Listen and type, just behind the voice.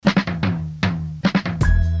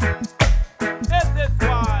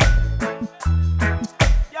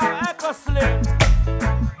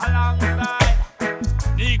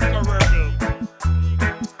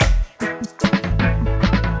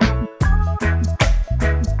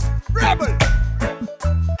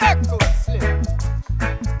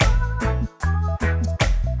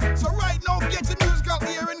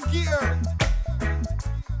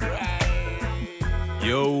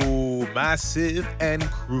Massive and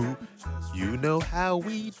crew. You know how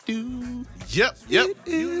we do. Yep.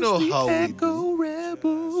 You know how we do.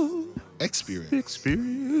 Rebel. Experience.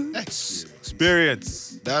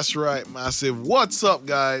 That's right, Massive. What's up,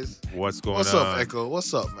 guys? What's going What's on? up, Echo?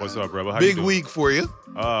 What's up, man? What's up, Rebel? How Big you doing? week for you.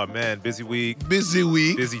 Oh, man. Busy week. Busy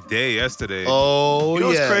week. Busy day yesterday. Oh, you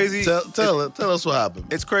know yeah. what's crazy? Tell us what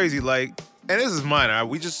happened. It's crazy. Like, and this is mine.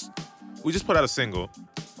 We just put out a single.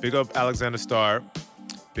 Big up Alexander Starr.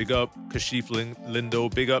 Big up Kashif Lindo.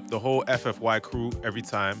 Big up the whole FFY crew every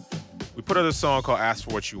time. We put out a song called Ask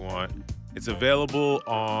For What You Want. It's available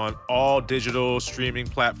on all digital streaming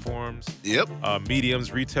platforms. Yep.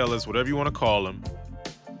 Mediums, retailers, whatever you want to call them.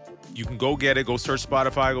 You can go get it. Go search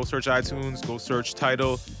Spotify. Go search iTunes. Go search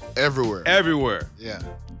Tidal. Everywhere. Yeah.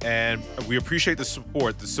 And we appreciate the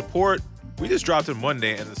support. We just dropped it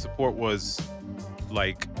Monday, and the support was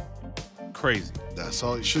like crazy. That's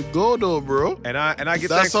how it should go, though, bro. And I get That's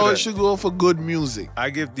thanks for how that. it should go for good music.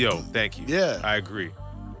 Thank you. Yeah. I agree.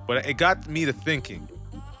 But it got me to thinking,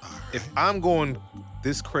 if I'm going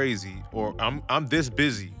this crazy or I'm this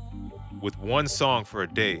busy with one song for a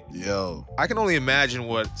day, I can only imagine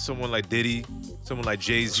what someone like Diddy, someone like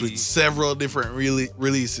Jay-Z, with several different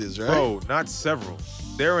releases, right? Bro, not several.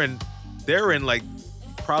 They're in like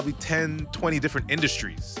probably 10, 20 different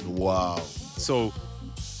industries. Wow. So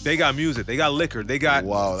they got music, they got liquor, they got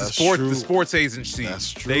the sports agency.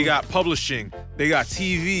 That's true. They got publishing, they got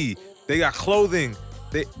TV, they got clothing.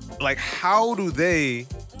 How do they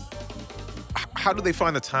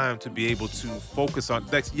find the time to be able to focus on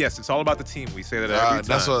that? Yes, it's all about the team. We say that every time.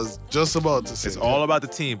 That's what I was just about to say. It's all about the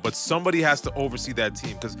team, but somebody has to oversee that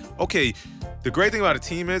team. Because, okay, the great thing about a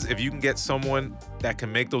team is if you can get someone that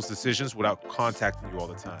can make those decisions without contacting you all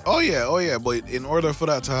the time. Oh yeah. But in order for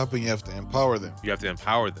that to happen, you have to empower them. You have to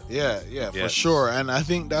empower them. Yeah, for sure. And I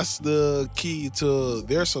think that's the key to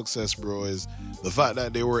their success, bro, is the fact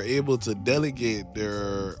that they were able to delegate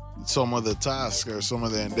some of the tasks or some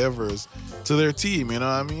of the endeavors to their team, you know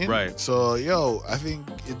what I mean? Right. So, I think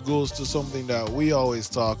it goes to something that we always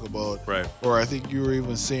talk about. Right. Or I think you were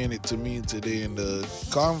even saying it to me today in the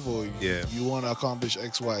convo. Yeah. You want to accomplish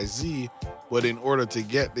X, Y, Z, but in order to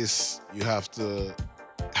get this, you have to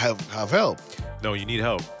have help. No, you need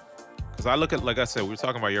help. Because I look at, like I said, we were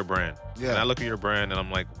talking about your brand. Yeah. And I look at your brand and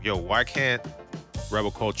I'm like, why can't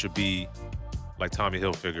Rebel Culture be like Tommy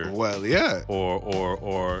Hilfiger? Well, yeah.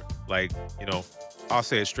 Or like, I'll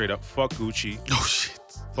say it straight up. Fuck Gucci. Oh shit.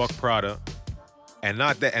 Fuck Prada. And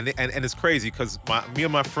not that. And it's crazy because me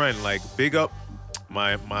and my friend, like, big up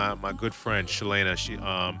my good friend Shalana.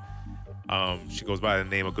 She goes by the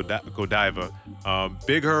name of Godiva.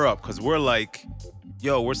 Big her up because we're like,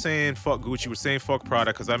 we're saying fuck Gucci. We're saying fuck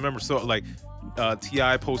Prada because I remember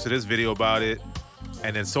T.I. posted his video about it.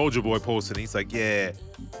 And then Soulja Boy posted, and he's like, "Yeah,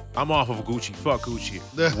 I'm off of Gucci. Fuck Gucci.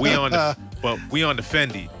 We on the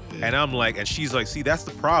Fendi." Yeah. And I'm like, and she's like, "See, that's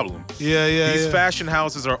the problem. These fashion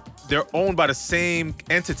houses they're owned by the same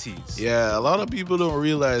entities." Yeah, a lot of people don't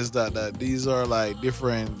realize that these are like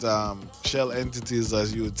different shell entities,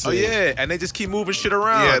 as you would say. Oh yeah, and they just keep moving shit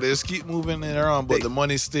around. Yeah, they just keep moving it around, but the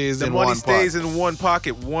money stays in one pocket. The money stays in one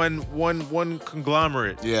pocket, one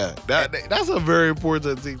conglomerate. Yeah, that's a very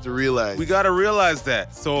important thing to realize. We got to realize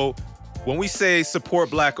that. So when we say support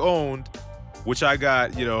black owned, which I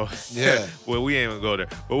got, Yeah. well, we ain't gonna go there.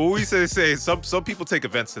 But when we say some people take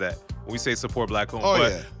offense to that when we say support black owned.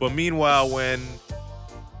 Oh, but meanwhile, when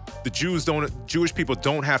the Jewish people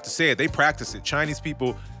don't have to say it, they practice it. Chinese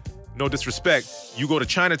people, no disrespect, you go to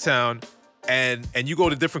Chinatown and you go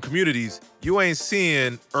to different communities, you ain't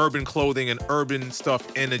seeing urban clothing and urban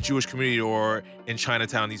stuff in the Jewish community or in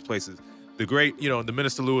Chinatown, these places. The great, the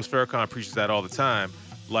Minister Louis Farrakhan preaches that all the time.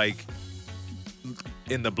 Like,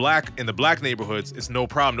 in the black neighborhoods, it's no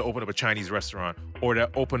problem to open up a Chinese restaurant or to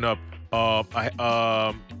open up a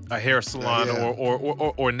hair salon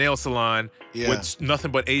or nail salon with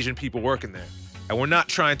nothing but Asian people working there. And we're not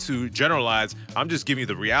trying to generalize. I'm just giving you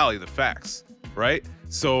the reality, the facts, right?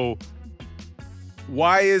 So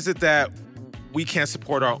why is it that we can't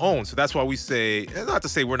support our own? So that's why we say, and not to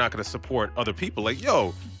say we're not going to support other people. Like,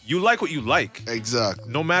 you like what you like.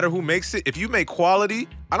 Exactly. No matter who makes it. If you make quality,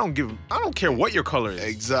 I don't care what your color is.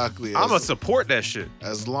 Exactly. I'm going to support that shit.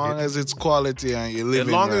 As long as it's quality and you're living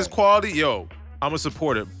As long right. as it's quality, I'm going to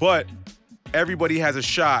support it. But everybody has a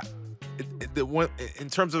shot in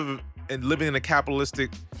terms of living in a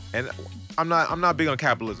capitalistic, and I'm not big on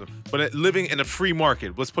capitalism, but living in a free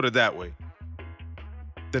market, let's put it that way.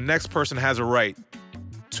 The next person has a right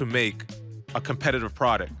to make a competitive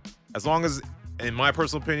product. As long as, in my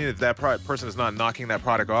personal opinion, if that person is not knocking that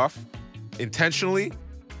product off intentionally,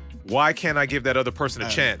 why can't I give that other person a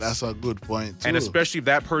chance? That's a good point too. And especially if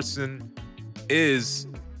that person is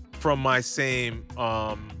from my same,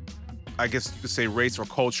 I guess you could say race or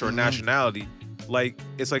culture or nationality. Like,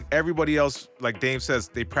 it's like everybody else, like Dame says,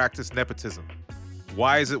 they practice nepotism.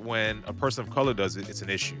 Why is it when a person of color does it, it's an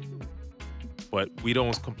issue? But we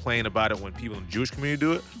don't complain about it when people in the Jewish community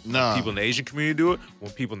do it, when people in the Asian community do it,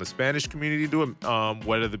 when people in the Spanish community do it,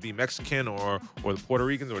 whether they be Mexican or the Puerto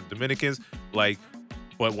Ricans or Dominicans. Like,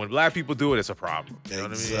 but when black people do it, it's a problem. You know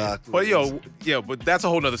what I mean? But but that's a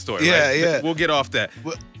whole nother story. Yeah, right? yeah. We'll get off that.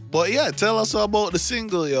 But yeah, tell us about the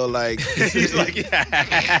single, yo. Like, he's like,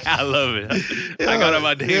 yeah, I love it. I got on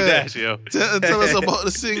my Dame Dash, yo. Tell us about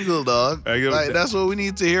the single, dog. Like, that's what we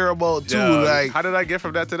need to hear about too. Like, how did I get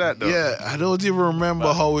from that to that, though? Yeah, I don't even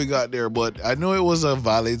remember how we got there, but I know it was a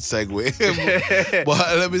valid segue.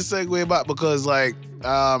 But let me segue back because, like,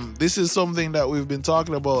 this is something that we've been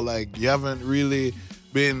talking about. Like, you haven't really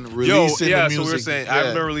been releasing the music. So we were saying, I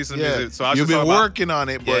haven't been releasing the music. So you've been working on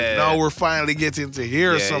it, but now we're finally getting to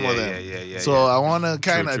hear some of them. So I want to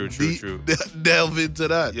kind of delve into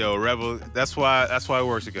that. Yo, Rebel, that's why it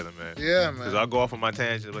works together, man. Yeah, man. Because I'll go off on my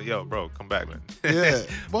tangent, like, yo, bro, come back, man. Yeah,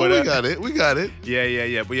 but we got it. We got it.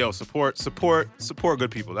 Yeah. But yo, support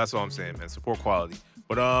good people. That's all I'm saying, man. Support quality.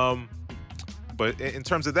 But in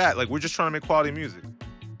terms of that, like, we're just trying to make quality music.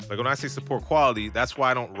 Like, when I say support quality, that's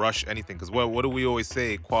why I don't rush anything. Because what do we always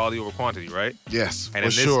say? Quality over quantity, right? Yes, and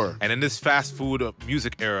for sure. And in this fast food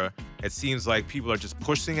music era, it seems like people are just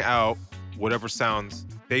pushing out whatever sounds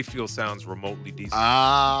they feel sounds remotely decent.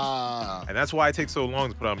 And that's why it takes so long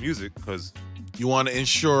to put out music, because you want to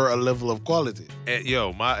ensure a level of quality.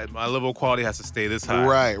 My level of quality has to stay this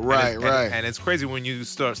high. Right. And it's crazy when you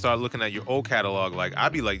start looking at your old catalog. Like,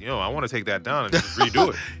 I'd be like, I want to take that down and just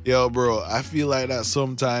redo it. Yo, bro, I feel like that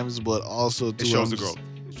sometimes, but also too. It shows the growth.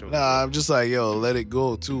 I'm just like, let it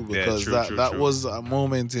go too, because that was a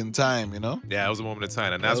moment in time, you know? Yeah, it was a moment in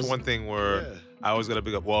time. And that's one thing where I always got to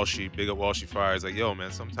big up Walshy Fire. It's like, yo,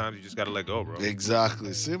 man, sometimes you just got to let go, bro.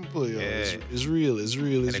 Exactly. Simple, yo. Yeah. It's real.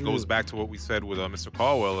 And it goes back to what we said with Mr.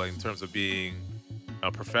 Caldwell, like, in terms of being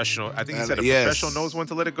a professional. I think he said a professional knows when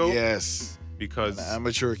to let it go. Yes. Because the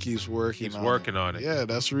amateur keeps working on it. Yeah,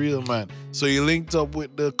 that's real, man. So you linked up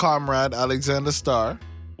with the comrade, Alexander Starr.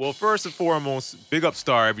 Well, first and foremost, big up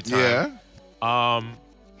Starr every time. Yeah.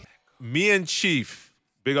 Me and Chief,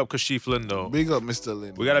 big up Kashif Lindo. Big up Mr.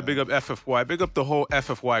 Lindo. We got to big up FFY. Big up the whole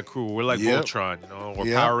FFY crew. We're like Voltron, or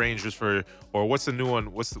Power Rangers or what's the new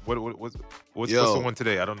one? What's the one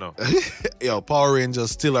today? I don't know. Yo, Power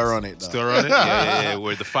Rangers still are on it. Though. Still run it? Yeah.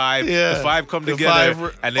 Where the five come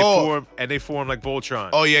together and they form like Voltron.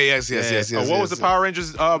 Oh yeah, yes. What was the Power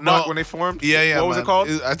Rangers mark when they formed? Yeah. What was it called?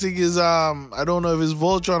 I think it's I don't know if it's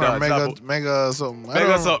Voltron or Mega something. Mega something.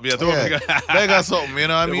 Mega something. You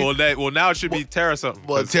know what I mean? Well, now it should be Terra something.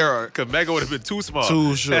 Well, Terra. Because Mega would have been too small.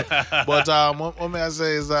 Too sure. But what may I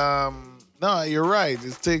say is no, you're right.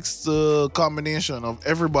 It takes the combination of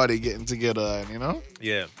everybody getting together, and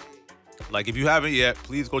Yeah. Like, if you haven't yet,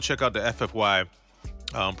 please go check out the FFY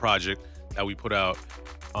project that we put out.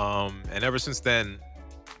 And ever since then,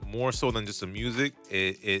 more so than just the music,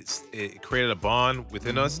 it created a bond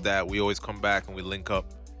within us that we always come back and we link up.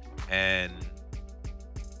 And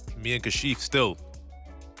me and Kashif still,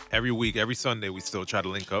 every week, every Sunday, we still try to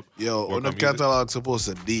link up. Yo, when the catalog's supposed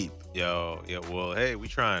to deep. Yo, yeah, well, hey, we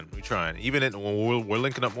trying. Even when we're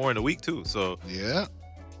linking up more in the week too. So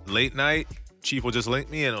late night, Chief will just link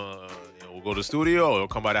me and we'll go to the studio or he'll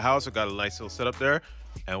come by the house. We got a nice little setup there,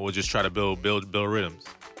 and we'll just try to build rhythms.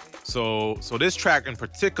 So this track in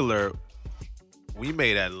particular, we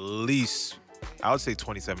made at least, I would say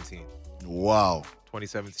 2017. Wow.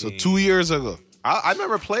 2017. So 2 years ago. I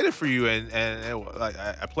remember played it for you, and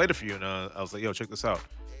I played it for you, and I was like, yo, check this out.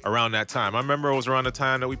 Around that time. I remember it was around the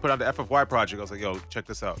time that we put out the FFY project. I was like, yo, check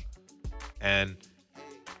this out. And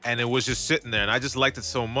it was just sitting there, and I just liked it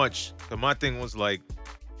so much. But my thing was, like,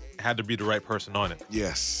 it had to be the right person on it.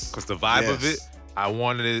 Yes. Because the vibe of it, I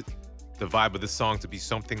wanted the vibe of this song to be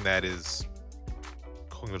something that is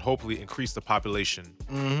going to hopefully increase the population.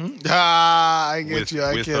 I get you.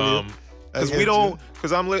 I get you. Because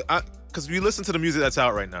because we listen to the music that's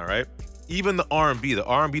out right now, right? Even the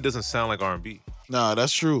R&B doesn't sound like R&B. No,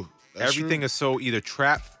 that's true. Everything is so either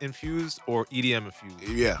trap infused or EDM infused.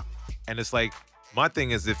 Yeah. And it's like, my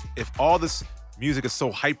thing is, if all this music is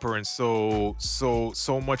so hyper and so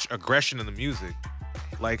much aggression in the music,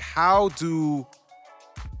 like, how do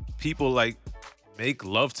people, like, make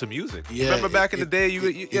love to music. Yeah, Remember back in the day,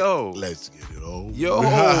 yo, let's get it on. yo,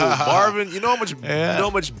 Marvin, you know Yeah. how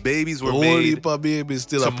much babies were Whole made heap of babies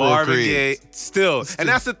still to a Marvin procreate. Gaye, still, and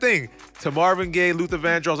that's the thing. To Marvin Gaye, Luther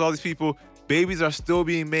Vandross, all these people, babies are still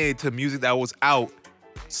being made to music that was out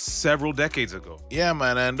several decades ago. Yeah,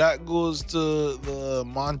 man, and that goes to the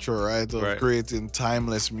mantra, right, of Right. creating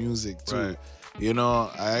timeless music too. Right. You know,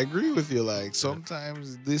 I agree with you. Like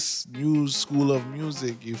sometimes this new school of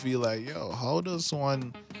music, you feel like, yo, how does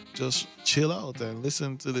someone just chill out and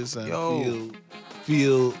listen to this and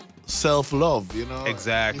feel self-love? You know,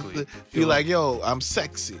 Exactly. Feel like, yo, I'm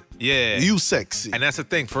sexy. Yeah. You sexy. And that's the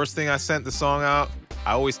thing. First thing I sent the song out,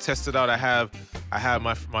 I always test it out. I have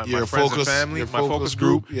my Your friends and focus- family, your my focus focus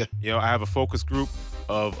group. group, yeah. You know, I have a focus group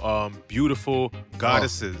of beautiful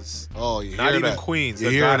goddesses. Oh, you Not hear even that? queens, You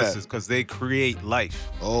they're hear that? goddesses because they create life.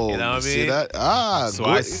 Oh, you know what I see mean? that?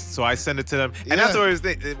 Good. So I send it to them, Yeah. and that's always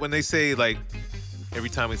when they say like every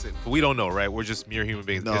time we say, but we don't know, right? We're just mere human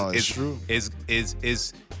beings. No, it's true. Is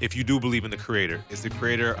if you do believe in the creator, is the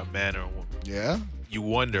creator a man or a woman? Yeah. You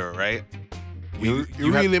wonder, right? You have-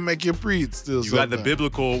 really make your preach still. You got the sometimes.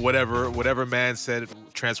 biblical whatever man said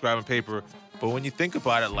transcribed on paper, but when you think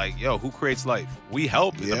about it, like yo, who creates life? We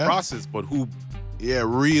help in the Yeah. process, but who Yeah,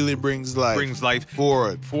 really brings life brings life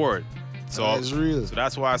forward. forward? So That's real. So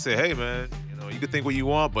that's why I say, hey man, you know, you can think what you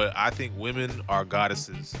want, but I think women are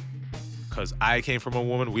goddesses. Cause I came from a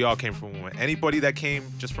woman, we all came from a woman. Anybody that came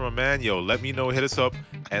just from a man, yo, let me know, hit us up,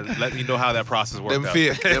 and let me know how that process worked Them out.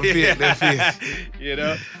 fit, them fit, them fit. You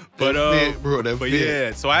know, but Them fit, bro, them but fit.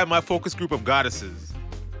 yeah. So I have my focus group of goddesses,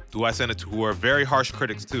 who I send it to, who are very harsh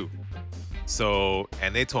critics too. So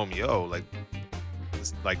and they told me, yo, like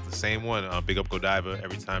the same one, Big Up Godiva,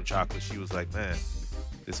 Every Time Chocolate. She was like, man,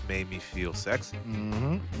 this made me feel sexy,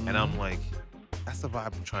 and I'm like, that's the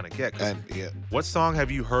vibe I'm trying to get. 'Cause And yeah, what song have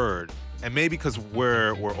you heard? And maybe because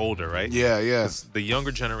we're older, right? yeah, yeah. 'Cause the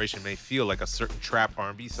younger generation may feel like a certain trap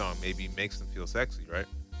R&B song maybe makes them feel sexy, right?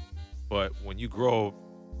 But when we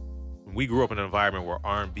grew up in an environment where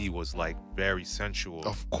R&B was like very sensual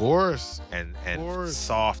Of course. and course.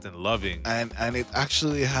 soft and loving, And it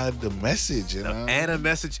actually had the message, you know. and a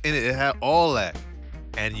message in it. It had all that,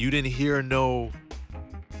 and you didn't hear no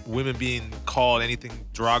women being called anything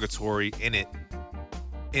derogatory in it.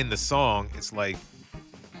 In the song, it's like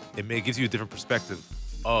it gives you a different perspective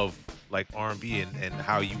of like R&B and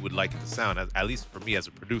how you would like it to sound, at least for me as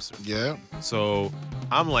a producer. Yeah. So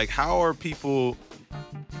I'm like, how are people,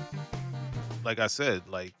 like I said,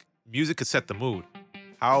 like music could set the mood.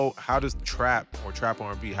 How does trap or trap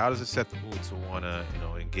R&B, how does it set the mood to want to, you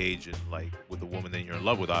know, engage in like with a woman that you're in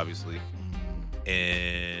love with, obviously,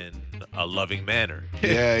 in a loving manner?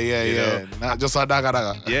 Yeah, yeah, You yeah. know? Not just a daga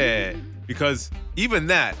daga. Yeah, because even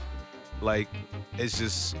that, like, it's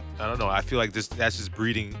just, I don't know. I feel like that's just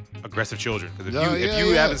breeding aggressive children. Because if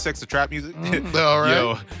you having sex to trap music, All right.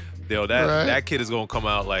 yo, that Right. that kid is gonna come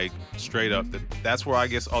out like straight up. That's where I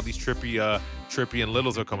guess all these trippy and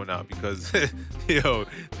littles are coming out because yo,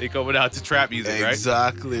 they coming out to trap music, right?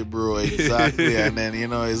 Exactly, bro. Exactly. And then, you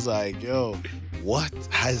know, it's like, yo, what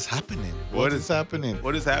is happening? What is happening?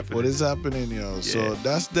 What is happening? What is happening, yo? So Yeah.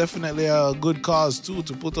 that's definitely a good cause too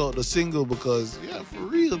to put out the single because yeah, for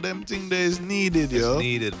real, them thing that is needed, yo. It's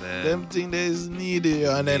needed, man. Them thing that is needed,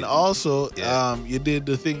 yo. And then Needed. also, Yeah. you did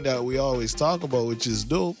the thing that we always talk about, which is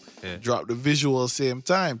dope. Yeah. Drop the visual same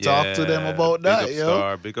time. Talk to them Yeah, about that, big up yo.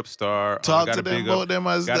 Star, big up Star. Talk gotta to them big about up, them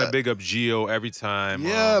as Gotta that. big up Geo every time.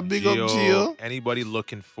 Yeah, big up Gio. Anybody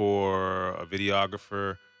looking for a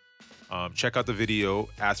videographer, check out the video.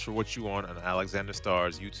 Ask for what you want on Alexander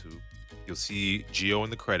Starr's YouTube. You'll see Geo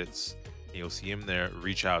in the credits. And you'll see him there.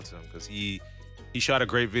 Reach out to him because he shot a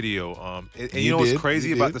great video. And He you know what's did, crazy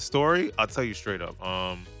he about did. the story? I'll tell you straight up.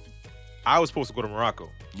 I was supposed to go to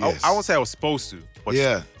Morocco. Yes. I won't say I was supposed to, but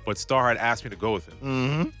Yeah. but Star had asked me to go with him.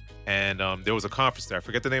 Mm-hmm. And there was a conference there. I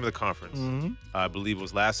forget the name of the conference. Mm-hmm. I believe it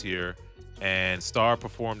was last year. And Star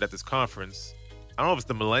performed at this conference. I don't know if it's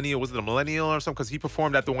the Millennial. Was it the Millennial or something? Because he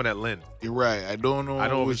performed at the one at Lynn. You're right. I don't know I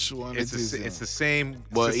don't know if which one it's it is. it's the same.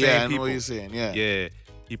 But it's the yeah, same I know people. what you're saying. Yeah. Yeah,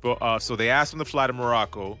 people. So they asked him to fly to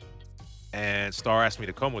Morocco, and Star asked me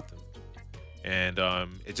to come with them. And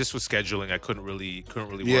it just was scheduling. I couldn't really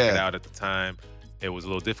work Yeah. it out at the time. It was a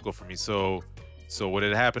little difficult for me. So what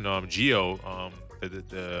had happened? Gio,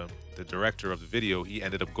 the director of the video, he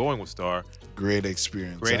ended up going with Star. Great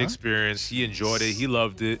experience. Great huh? experience. He enjoyed it. He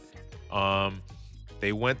loved it.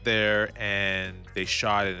 They went there and they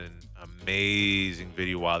shot an amazing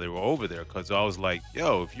video while they were over there. Cause I was like,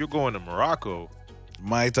 yo, if you're going to Morocco,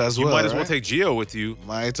 Might as You well. might as well right? take Geo with you.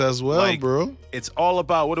 Might as well, Like, bro. It's all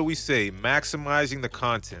about, what do we say? Maximizing the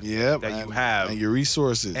content Yep. that you have and your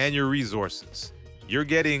resources. and your resources. You're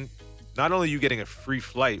getting, not only you getting a free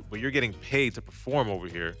flight, but you're getting paid to perform over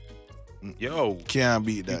here. Yo, can't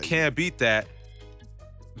beat that. you can't beat that.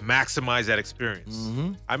 Maximize that experience.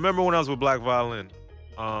 Mm-hmm. I remember when I was with Black Violin,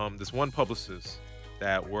 this one publicist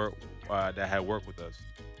that had worked with us.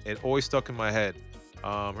 It always stuck in my head.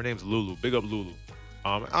 Her name's Lulu. Big up Lulu.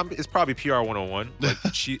 It's probably PR 101,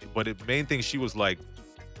 but the main thing, she was like,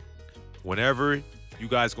 whenever you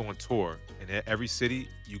guys go on tour in every city,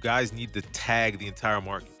 you guys need to tag the entire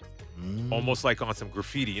market. Almost like on some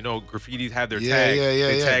graffiti. You know, graffitis have their tag.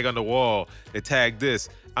 They tag on the wall. They tag this.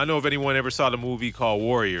 I don't know if anyone ever saw the movie called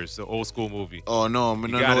Warriors, the old school movie. Oh, no. I You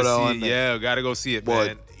don't know gotta that see one. it. Yeah, gotta go see it, But,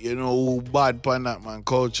 man. you know who bad pan that, man?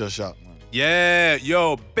 Culture Shock, man. Yeah,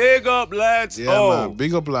 yo, big up, lads. Yeah, man.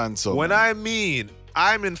 Big up, Lanzo. When man. I mean,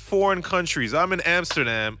 I'm in foreign countries. I'm in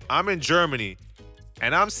Amsterdam. I'm in Germany.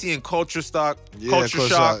 And I'm seeing Culture Shock, Culture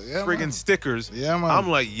Shock. Yeah, friggin' man. stickers. Yeah, man. I'm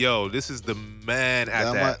like, yo, this is the man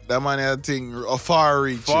at that. That man had a thing, a far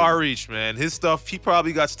reach. Far reach, man. His stuff, he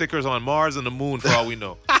probably got stickers on Mars and the moon for all we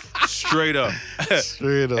know. Straight up.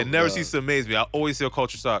 Straight up. It never dog. ceases to amaze me. I always see a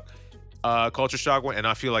Culture Shock one, and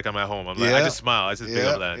I feel like I'm at home. I'm like, I just smile. I just big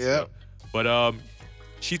up that. Yeah. But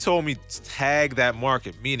she told me tag that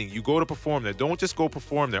market, meaning you go to perform there. Don't just go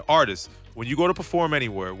perform there. Artists, when you go to perform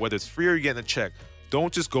anywhere, whether it's free or you're getting a check,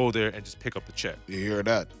 don't just go there and just pick up the check. You hear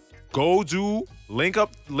that? Go link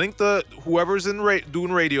the whoever's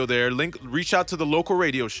doing radio there. Reach out to the local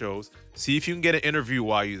radio shows. See if you can get an interview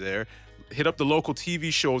while you're there. Hit up the local TV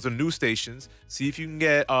shows and news stations. See if you can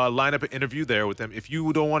get line up an interview there with them. If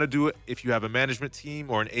you don't want to do it, if you have a management team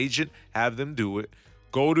or an agent, have them do it.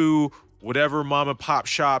 Go to whatever mom and pop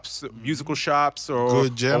shops, musical shops, or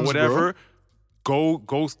Good gems, or whatever.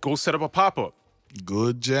 Go set up a pop up.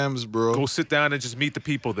 Good gems, bro. Go sit down and just meet the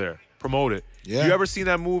people there. Promote it. Yeah. You ever seen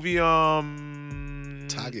that movie?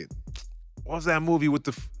 Target. What was that movie with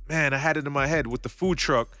I had it in my head with the food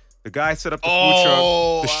truck. The guy set up the food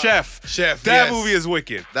truck. The chef. Chef. That yes. movie is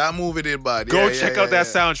wicked. That movie did bad. Go Yeah, check yeah, out that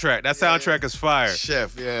yeah. soundtrack. That soundtrack is fire.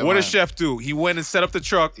 Chef. Yeah. What man. did Chef do? He went and set up the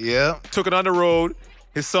truck. Yeah. Took it on the road.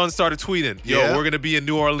 His son started tweeting, "Yo, Yeah. we're gonna be in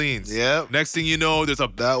New Orleans." Yeah. Next thing you know, there's a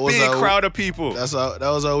That was big a- crowd of people. That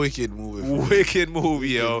was a wicked movie. Wicked movie,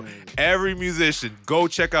 yo. Every musician, go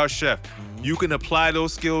check out Chef. You can apply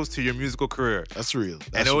those skills to your musical career. That's real.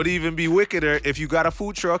 And it would even be wickeder if you got a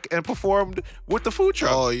food truck and performed with the food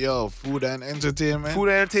truck. Oh, yo, food and entertainment. Food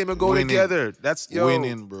and entertainment go Winning. together. That's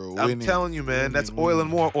Winning, bro. I'm Winning. telling you, man. Winning, That's oil and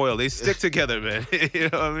winning. more oil. They stick together, man. You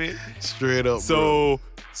know what I mean? Straight up, bro.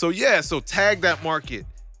 So tag that market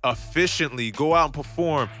efficiently. Go out and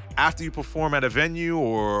perform. After you perform at a venue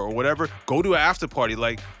or whatever, go to an after party.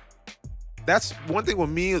 Like, that's one thing with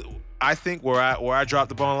me. I think where I dropped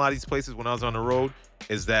the ball in a lot of these places when I was on the road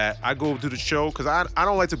is that I go do the show because I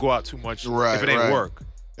don't like to go out too much if it ain't work.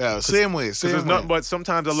 Yeah, same way. Same There's way. nothing but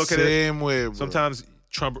sometimes I look at it. Same way, bro. Sometimes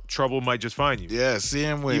trouble might just find you. Yeah,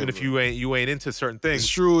 same way. Even if bro. you ain't into certain things. It's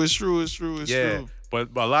true. It's true. It's true. It's Yeah. true. But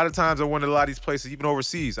a lot of times I went to a lot of these places, even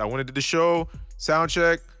overseas. I went into the show, sound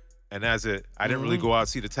check, and that's it. I didn't really go out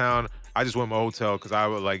see the town. I just went to my hotel because I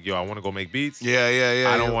was like, yo, I want to go make beats. Yeah.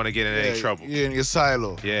 I don't want to get in any trouble. Yeah, in your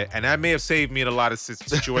silo. Yeah, and that may have saved me in a lot of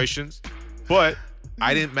situations, but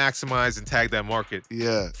I didn't maximize and tag that market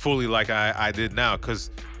Yeah. fully like I did now because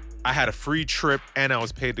I had a free trip and I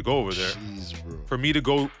was paid to go over there. Jeez, bro. For me to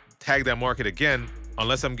go tag that market again,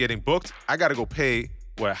 unless I'm getting booked, I got to go pay,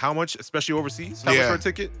 how much, especially overseas? How much for a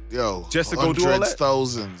ticket? Yo. Just to go do all that?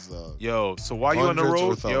 Thousands, dog. Yo, so while you're on the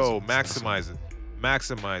Hundreds or road, yo, thousands. maximize it.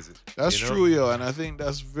 Maximize it. That's you know? true, yo, and I think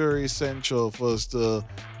that's very essential for us to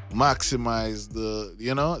maximize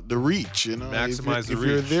the reach, Maximize the if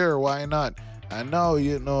you're reach. there, why not? And now,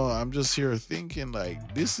 I'm just here thinking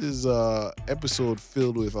like this is a episode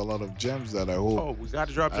filled with a lot of gems that I hope Oh, we got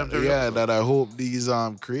to drop gems. that I hope these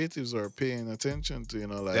creatives are paying attention to,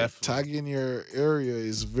 like Definitely. tagging your area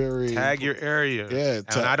is very Tag your area. Yeah,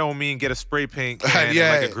 And I don't mean get a spray paint can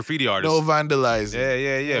Yeah. like a graffiti artist. no vandalizing.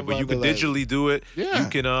 Yeah. No But you can vandalizing. digitally do it. Yeah. You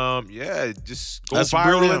can, just go That's viral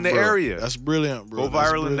brilliant, in the bro. area. That's brilliant, bro. Go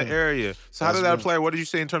That's viral in the brilliant. area. So how That's did that brilliant. play? What did you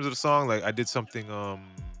say in terms of the song? Like I did something,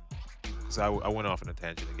 because I went off on a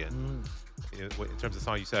tangent again. In terms of the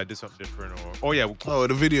song, you said I did something different, or Oh,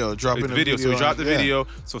 the video, dropping the video. So we dropped the yeah. video.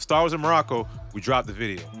 So Star was in Morocco. We dropped the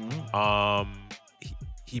video. Mm-hmm.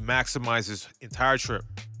 He maximized his entire trip.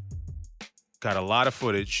 Got a lot of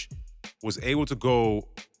footage. Was able to go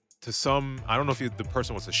to some. I don't know if the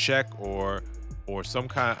person was a sheikh or some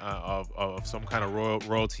kind of some kind of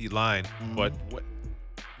royalty line. Mm-hmm. But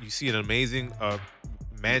you see an amazing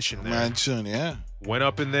mansion there. Mansion, yeah. Went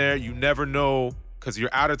up in there. You never know because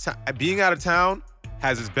you're out of town. Being out of town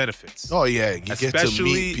has its benefits. Oh yeah, you get to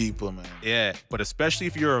meet people, man. Yeah, but especially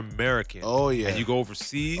if you're American. Oh yeah. And you go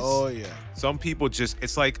overseas. Oh yeah. Some people just,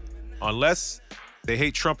 it's like, unless they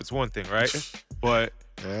hate Trump, it's one thing, right? But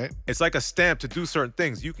right. It's like a stamp to do certain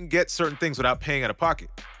things. You can get certain things without paying out of pocket.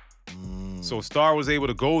 So Star was able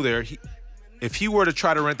to go there. If he were to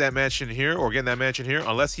try to rent that mansion here or get that mansion here,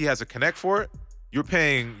 unless he has a connect for it, you're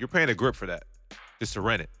paying a grip for that just to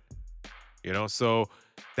rent it. You know, so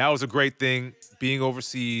that was a great thing. Being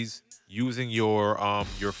overseas, using your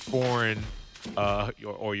foreign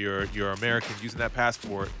or your American, using that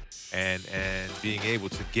passport and being able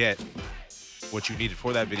to get what you needed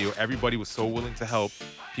for that video. Everybody was so willing to help.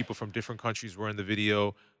 People from different countries were in the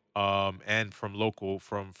video, and from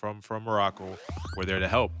Morocco were there to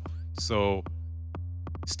help. So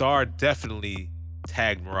Star definitely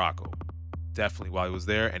tagged Morocco, definitely while he was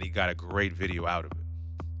there, and he got a great video out of it.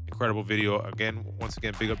 Incredible video. Once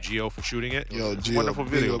again, big up Gio for shooting it. It's a wonderful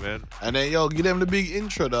video, man. And then, give them the big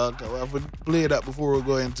intro, dog. I have to play that before we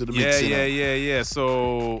go into the mix. Yeah.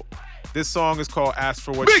 So this song is called Ask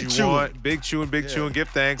for What You Want. Big tune, give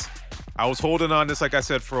thanks. I was holding on this, like I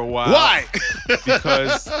said, for a while. Why?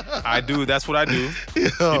 Because that's what I do. You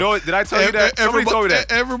know, did I tell you that? Somebody told me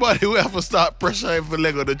that. Everybody will have to start pressuring for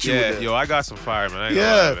Lego the Chew. Yeah, I got some fire, man. I ain't gonna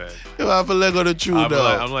lie, man. You have to Lego the Chew,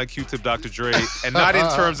 I'm like Q-Tip, Dr. Dre. And not in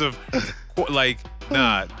terms of, like,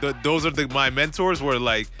 nah. Those are my mentors were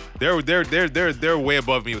like, they're way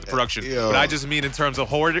above me with production. But I just mean in terms of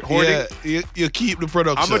hoarding. Yeah, you keep the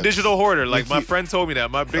production. I'm a digital hoarder. Like, my friend told me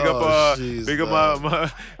that. My big up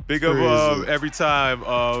every time.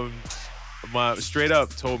 My straight up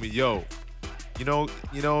told me, yo, you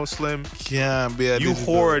know, Slim, can't be a you digital.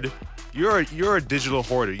 Hoard. You're a digital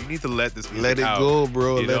hoarder. You need to let this music let it out. go,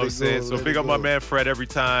 bro. You know let what I'm it saying? go. So big up my man Fred every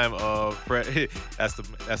time. Fred, that's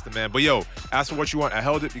the man. But yo, ask for what you want. I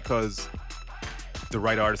held it because the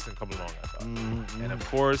right artist didn't come along, I thought. And of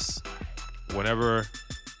course, whenever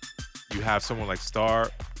you have someone like Star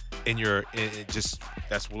in just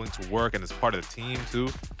that's willing to work and is part of the team too.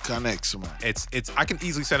 Connects, man. It's I can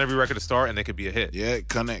easily send every record to Star and it could be a hit. Yeah, it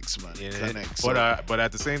connects, man. Connects. But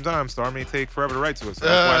at the same time, Star may take forever to write to it. So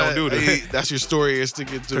that's why I don't do it. That's your story. You're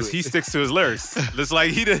sticking to it. Because he sticks to his lyrics. It's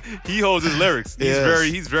like he holds his lyrics. He's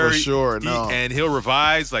very for sure. And he'll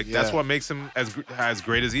revise. Like that's what makes him as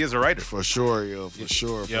great as he is a writer. For sure, for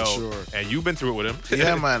sure. And you've been through it with him.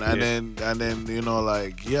 Yeah, man. And then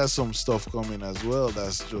like he has some stuff coming as well.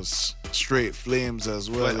 That's just straight flames as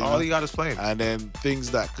well. But all he got is flames. And then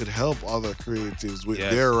things that could help other creatives with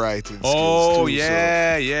their writing skills too.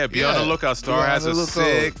 Be on the lookout. Star has a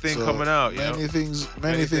sick thing coming out. Many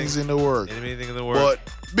things in the work. Anything in the work. But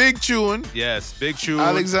big tune. Yes, big tune.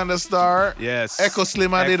 Alexander Star. Yes. Echo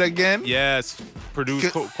Slim at it again. Yes.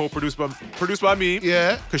 Co-produced by me.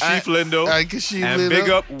 Yeah. Kashif Lindo. And big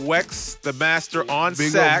up Wex, the master on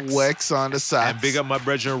sax. Big up Wex on the sax. And big up my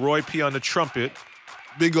brethren Roy P on the trumpet.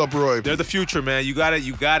 Big up Roy. They're the future, man. You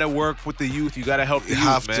gotta work with the youth. You gotta help the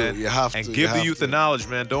youth, man. You have to. And give the youth the knowledge,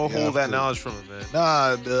 man. Don't hold that knowledge from them, man.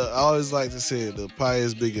 Nah, I always like to say the pie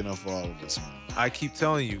is big enough for all of us, man. I keep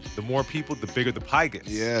telling you, the more people, the bigger the pie gets.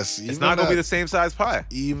 Yes. It's not gonna be the same size pie.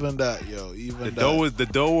 Even that, the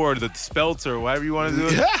dough or the spelt or whatever you want to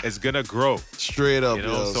do, it's gonna grow. Straight up,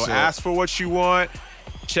 So ask for what you want.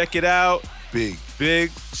 Check it out. Big.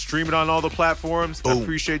 Stream it on all the platforms. Boom. I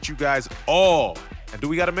appreciate you guys all. And do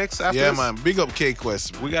we got a mix after this? Yeah, man. Big up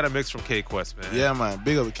Kquest, man. We got a mix from Kquest, man. Yeah, man.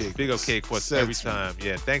 Big up Kquest. Big up Kquest every time.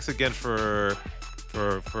 Yeah. Thanks again for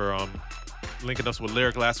linking us with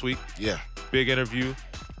Lyric last week. Yeah. Big interview.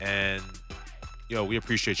 And we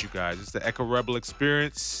appreciate you guys. It's the Echo Rebel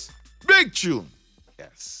experience. Big tune.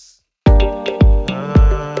 Yes.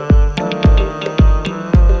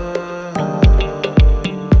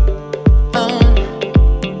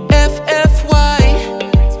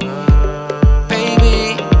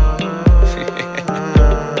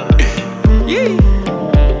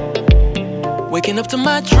 Waking up to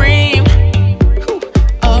my dream.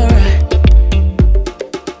 Alright.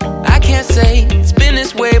 I can't say it's been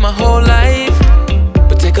this way my whole life,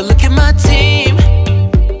 but take a look at my team.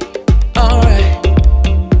 Alright.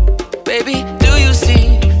 Baby, do you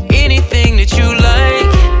see anything that you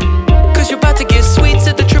like? Cause you're about to get sweets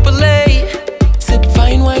at the AAA. Sip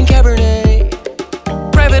fine wine Cabernet.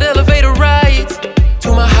 Private elevator rides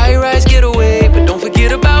to my high-rise getaway. But don't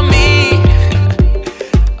forget about me.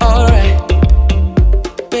 Alright.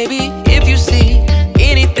 Baby, if you see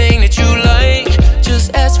anything that you like,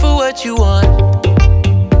 just ask for what you want.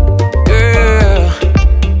 Girl,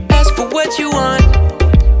 ask for what you want.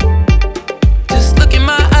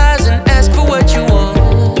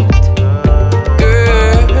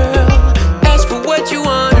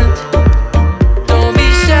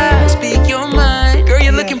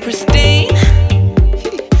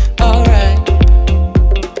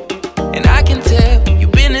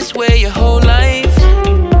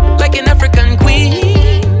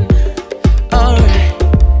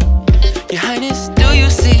 Your Highness, do you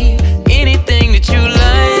see anything that you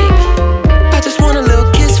like? I just want a little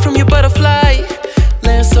kiss from your butterfly,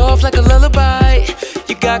 laying soft like a lullaby.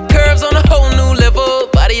 You got curves on a whole new level,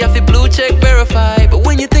 body off your blue check verified. But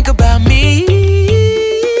when you think about me,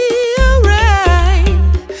 alright,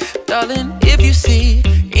 darling, if you see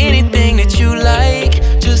anything that you like,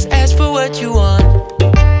 just ask for what you want.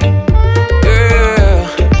 Girl,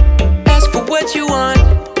 ask for what you want.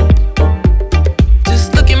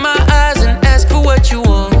 Just look in my eyes and ask for what you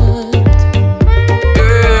want.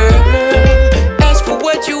 Girl, ask for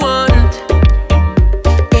what you want.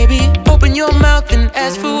 Baby, open your mouth and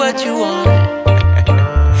ask for what you want.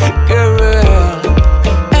 Girl,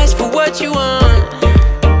 ask for what you want.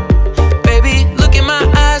 Baby, look in my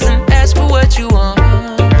eyes and ask for what you want.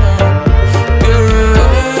 Girl,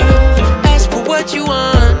 ask for what you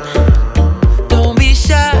want. Don't be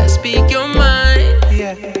shy, speak your mind.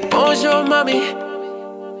 Bonjour, mommy.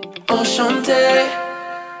 Enchanté.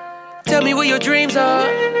 Tell me where your dreams are,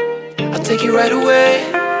 I'll take you right away.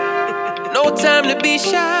 No time to be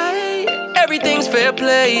shy, everything's fair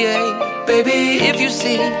play, yeah. Baby, if you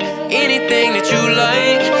see anything that you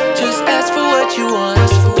like, just ask for what you want.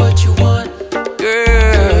 Ask for what you want.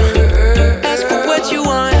 Girl, ask for what you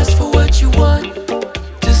want. Ask for what you want.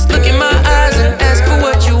 Just look in my eyes and ask for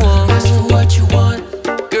what you want. Ask for what you want.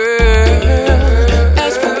 Girl,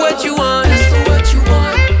 ask for what you want. Ask for what you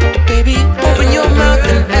want. Baby, open your mouth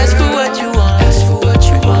and ask for what you want. Ask for what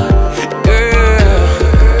you want.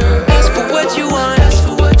 Girl, ask for what you want. Ask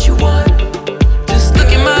for what you want. Just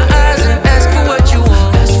look in my eyes and ask for what you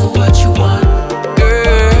want. Ask for what you want.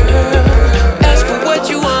 Girl, ask for what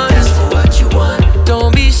you want. Ask for what you want.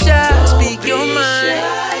 Don't be shy, speak your mind.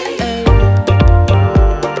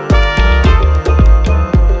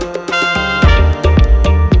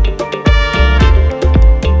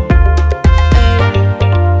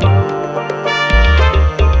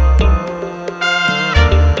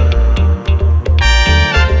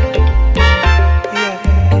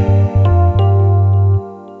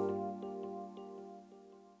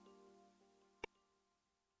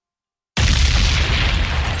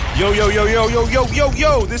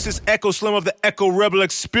 Yo, this is Echo Slim of the Echo Rebel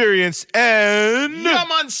Experience, and Yeah,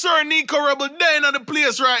 man, Sir Nico Rebel, they in the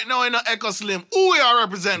place right now in the Echo Slim. Who we are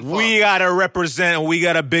representing for? we gotta represent, and we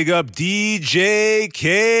gotta big up DJ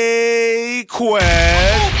Kquest.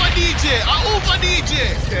 Who for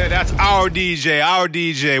DJ? Yeah, that's our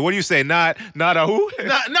DJ. What do you say? Not a who?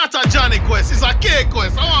 Not a Johnny Quest, it's a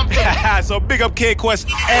Kquest. I want to. So big up Kquest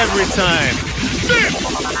every time.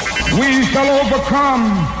 We shall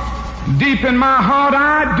overcome. Deep in my heart,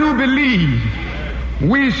 I do believe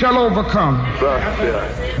we shall overcome.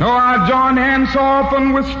 Though I join hands so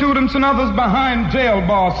often with students and others behind jail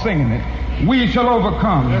bars singing it, we shall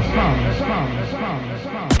overcome. Let's come.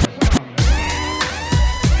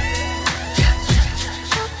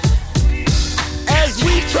 As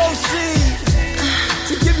we proceed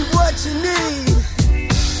to give you what you need,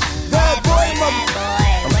 bad boy,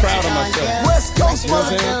 I'm proud of myself. West Coast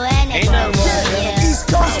motherfucker, Ain't nothing wrong with that. East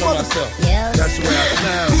Coast Proud of motherfucker, myself. That's where I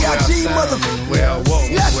sound, where I walk,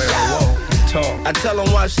 where I walk. Talk. I tell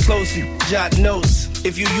them watch closely, jot notes.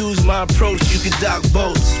 If you use my approach, you can dock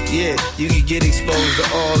boats. Yeah, you can get exposed to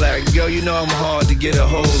all that. Girl, you know I'm hard to get a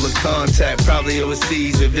hold of contact. Probably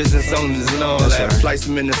overseas with business owners and all that. Right. Flights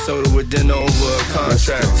to Minnesota with dinner over a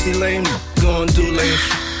contract. See lame, gon' do lame.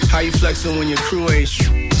 How you flexing when your crew ain't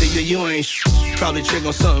Nigga, you ain't probably trick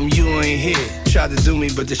on something you ain't hit. Tried to do me,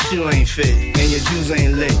 but the shoe ain't fit, and your juice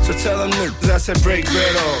ain't lit. So tell them niggas I said break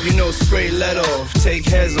bread off. You know spray lead off, take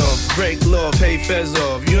heads off, break law, pay feds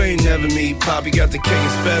off. You ain't never me, Poppy got the cake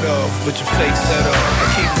and sped off, but your fake set off. I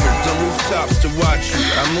keep the rooftops to watch you.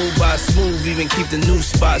 I move by smooth, even keep the new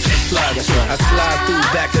spots to fly to. I slide through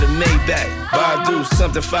back of the Maybach. Badu,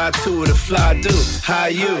 something 5'2" with a fly do. How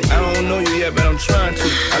you? I don't know you yet, but I'm trying to.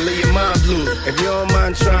 I lay your mind blue. If you don't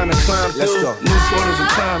mind trying to climb through, new portals of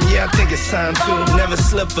time, yeah, I think it's time to. Never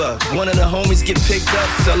slip up. One of the homies get picked up,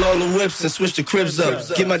 sell all the whips and switch the cribs up.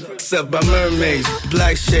 Get my dicks up by mermaids,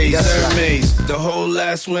 black shades, Hermes. The whole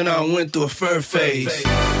last winter I went through a fur phase.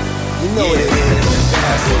 You know it is.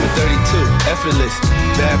 Pass over 32, effortless,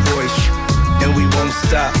 bad boy and we won't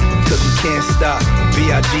stop, cause we can't stop.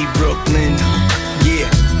 B.I.G. Brooklyn, yeah,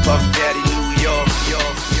 Puff Daddy, New York.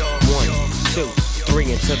 1, 2,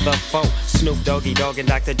 3 into the 4. Snoop Doggy Dogg and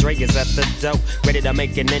Dr. Dre is at the door, ready to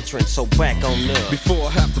make an entrance, so back on up. Before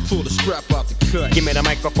I have to pull the strap out the Give me the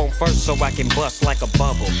microphone first so I can bust like a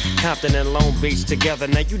bubble. Compton and Long Beach together,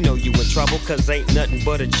 now you know you in trouble, cause ain't nothing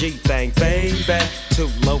but a G thing, baby. Two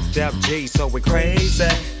loped out G's, so we crazy.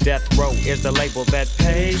 Death Row is the label that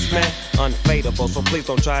pays me. Unfadable, so please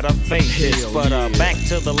don't try to fake this. But back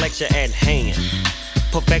to the lecture at hand.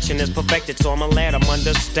 Perfection is perfected, so I'ma let them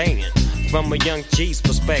understand from a young G's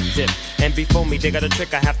perspective. And before me dig out a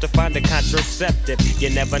trick, I have to find a contraceptive. You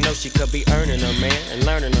never know, she could be earning her man and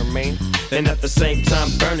learning her man, and at the same time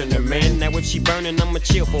burning her man. Now if she burning, I'ma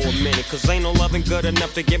chill for a minute, cause ain't no loving good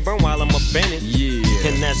enough to get burned while I'm up in it. Yeah.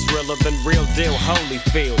 And that's realer than real deal,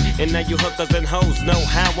 Holyfield. And now you hookers and hoes know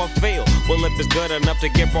how I feel. Well, if it's good enough to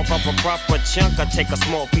get broke off a proper chunk, I take a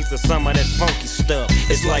small piece of some of that funky stuff.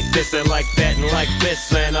 It's like this and like that and like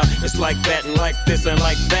this, and it's like that and like this and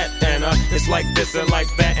like that, and it's like this and like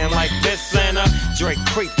that and like this, and Drake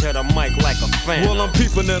creep to the mic like a fan. Well, I'm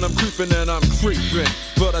peeping and I'm creeping and I'm creeping,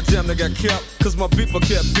 but I damn near got kept, cause my beeper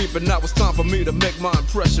kept beeping. Now it's time for me to make my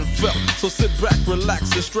impression felt. So sit back,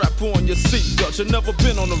 relax, and strap on your seatbelt. You've never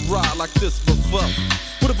been on a ride like this before,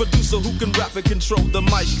 with a producer who can rap and control the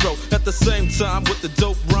maestro. At the same time, with the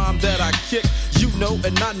dope rhyme that I kick, you know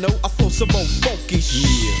and I know I throw some more funky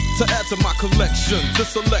shit to add to my collection. This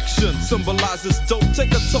selection symbolizes dope.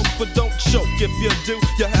 Take a toke, but don't choke. If you do,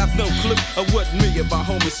 you have no clue of what me and my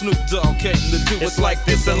homie Snoop Dogg came to do. It's like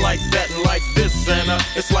this and like that and like this, and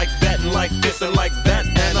it's like that and like this and like that,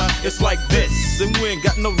 and it's like this. And we ain't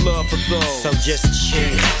got no love for those. So just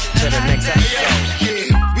chill to the next episode.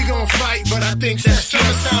 Yeah, we gon' fight, but I think that's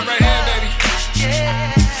summertime right here, baby.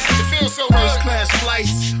 It feels so first class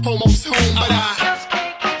flights, almost home, but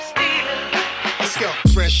let's go.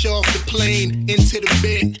 Fresh off the plane, into the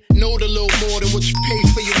bed. Know a little more than what you pay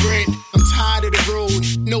for your rent. I'm tired of the road,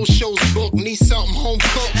 no shows booked. Need something home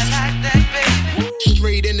cooked.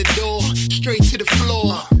 Straight in the door, straight to the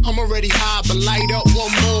floor. I'm already high, but light up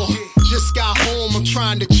one more. Just got home, I'm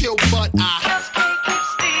trying to chill, but I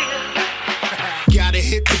gotta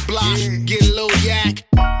hit the block, get a little yak.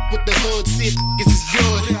 With the hood, see if this is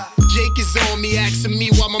good. Jake is on me, asking me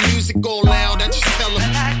why my music go loud. I just tell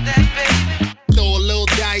him, throw a little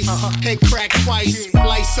dice, head crack twice.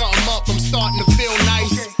 Light something up, I'm starting to feel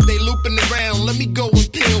nice. They looping around, let me go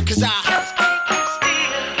and peel, cause I'm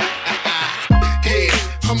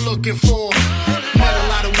looking for. Met a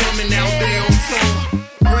lot of women out there on tour.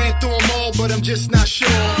 Ran through them all, but I'm just not sure.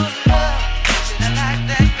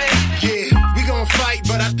 Yeah, we gon' fight,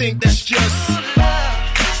 but I think that's just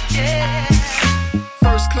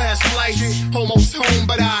first class flights, almost home,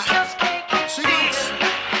 but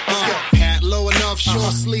hat low enough,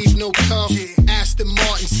 short sleeve, no cuff. Aston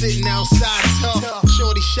Martin sitting outside tough.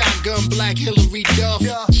 Shorty shotgun, black Hillary Duff.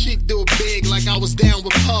 Shit do it big like I was down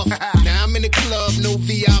with Puff. Now I'm in the club, no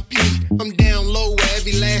VIP. I'm down low where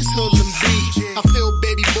every last hoodlum be. I feel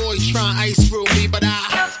baby boy trying ice grill me, but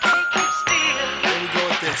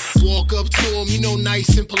walk up to him, you know,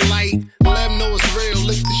 nice and polite. Let him know it's real,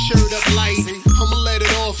 lift the shirt up light. I'ma let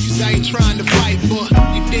it off, cause I ain't trying to fight, but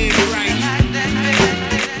you damn right.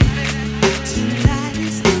 Tonight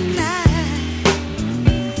is the night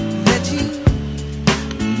that you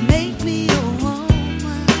make me a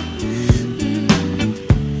woman.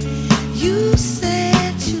 You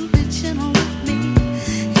said you'd be gentle with me,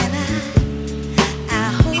 and I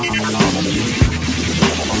hope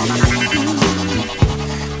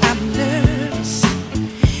I'm nervous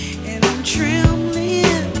and I'm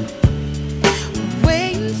trembling,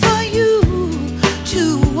 waiting for you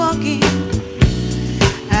to walk in.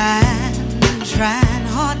 I'm trying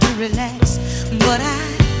hard to relax, but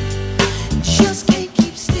I just can't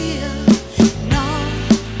keep still. No,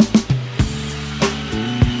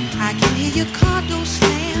 I can hear your car door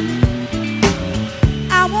slamming.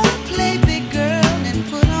 I wanna play big girl and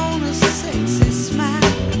put on a sexy smile,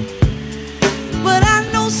 but I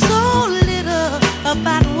know so little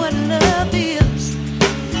about what love is.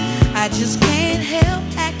 I just can't help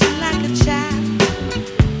acting like a child.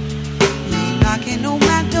 You're knocking on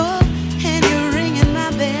my door and you're ringing my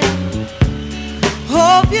bell.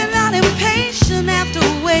 Hope you're not impatient after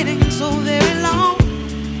waiting so very long.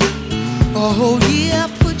 Oh yeah, I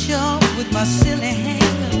put you off with my silly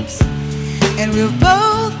hang-ups, and we're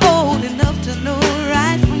both old enough to know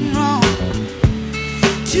right from wrong.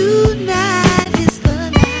 Tonight is the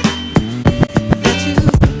night that you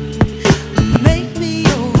make me a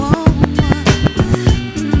woman.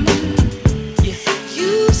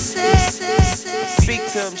 You say, Speak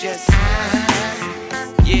to him, just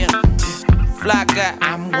yeah. Fly guy.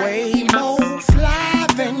 I'm way more fly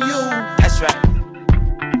than you. That's right.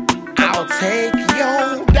 I'll take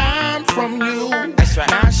your dime from you. That's right.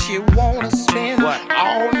 Now she wanna spend What?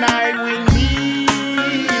 all night with me.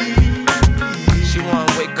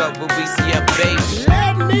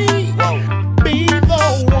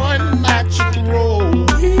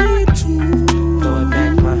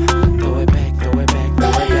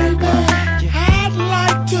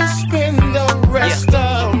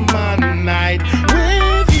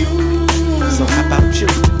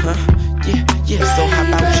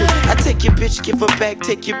 bitch, give her back,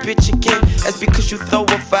 take your bitch again. That's because you throw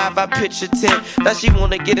a 5, I pitch a 10. Now she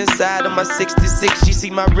wanna get inside of my 66. She see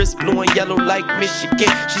my wrist blue and yellow like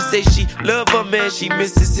Michigan. She say she love her man, she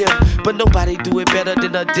misses him. But nobody do it better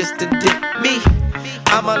than a distant dick. Me,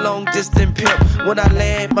 I'm a long distance pimp. When I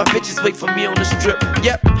land, my bitches wait for me on the strip.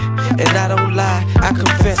 Yep, and I don't lie, I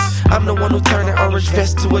confess. I'm the one who turned an orange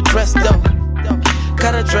vest to a dress though.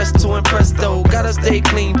 Gotta dress to impress though. Gotta stay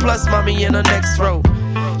clean, plus mommy in the next row.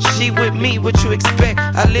 She with me, what you expect?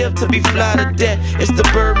 I live to be fly to death. It's the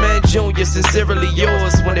Birdman Jr., sincerely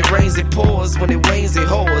yours. When it rains, it pours. When it rains, it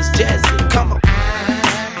whores. Jazzy, come on.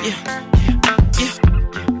 Yeah.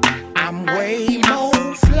 I'm way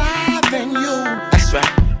more fly than you. That's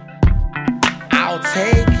right. I'll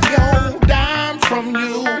take your dime from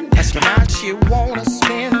you. That's right. Not you wanna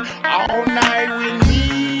spend all night with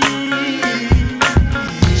me.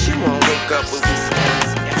 She won't wake up with me.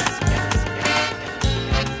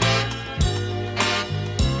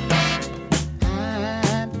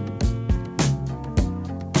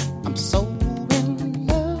 I'm so in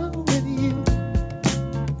love with you.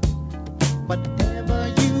 Whatever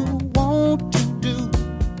you want to do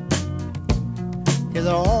is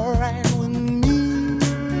alright with me.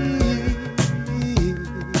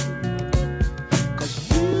 'Cause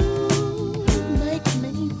you make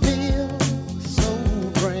me feel so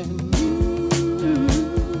brand new.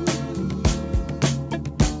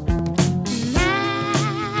 And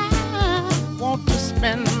I want to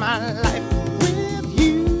spend my life with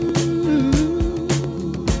you.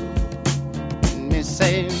 Me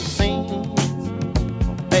say, sing,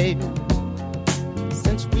 baby,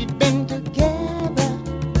 since we've been together.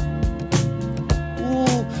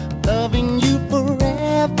 Ooh, loving you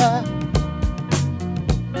forever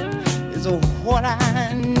is what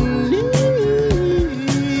I need.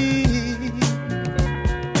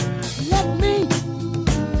 Let me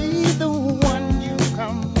be the one you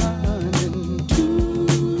come running to.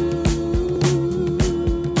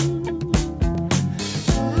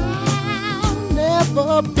 I'll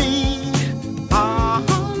never be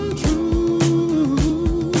untrue.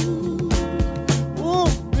 Oh,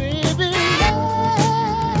 baby,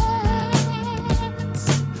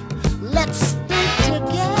 let's stay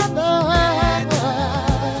together.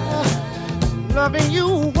 Loving you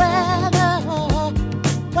weather,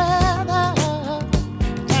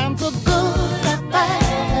 times are good and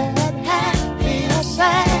bad, happy or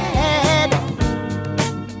sad.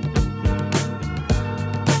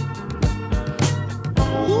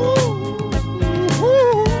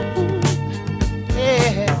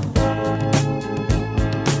 Yeah.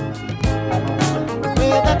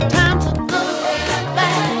 Well, the times are good and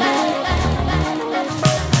bad.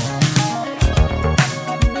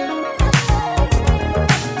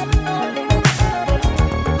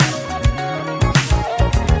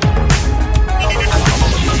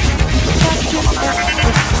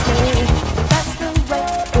 That's the way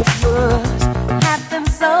it was. Happened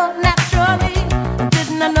so naturally.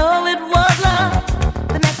 Didn't I know it was love?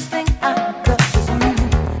 The next thing I got was you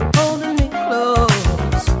holding me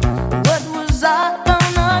close. What was I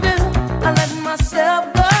gonna do? I let myself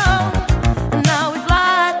go. And now we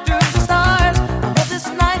fly through the stars. I hope this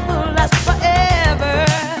night will last forever.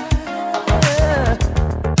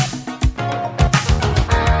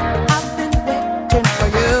 I've been waiting for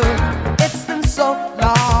you. It's been so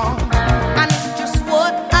long. I knew just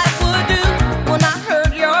what I would do when I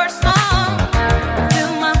heard your song.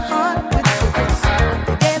 Fill my heart with goodness.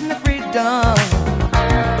 You gave me freedom.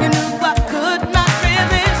 You knew I could not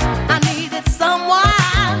resist. I needed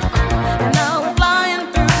someone. And now we're flying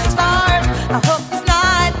through the stars. I hope this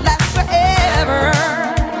night lasts forever.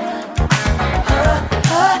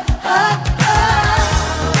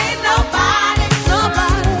 Ain't nobody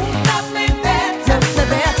loves me better.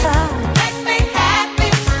 Makes me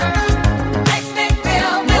happy. Makes me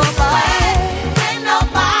feel this way. Ain't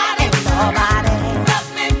nobody loves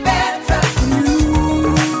me better.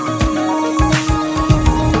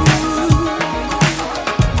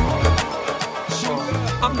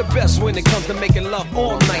 I'm the best when it comes to making love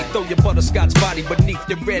all night. Throw your butterscotch body beneath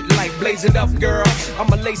the red light. Blaze it up, girl.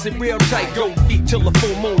 I'ma lace it real tight. Go deep till the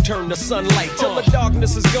full moon turn to sunlight. Till the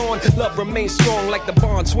darkness is gone, love remains strong like the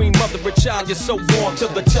bond between mother and child. You're so warm to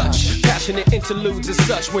the touch. Passionate interludes and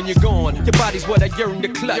such when you're gone. Your body's what I yearn to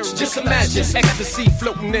clutch. Just imagine ecstasy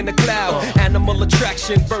floating in a cloud. Animal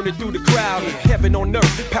attraction burning through the crowd. Heaven on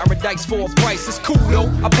earth, paradise for a price. It's cool though.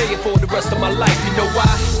 I'll pay it for the rest of my life. You know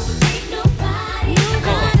why?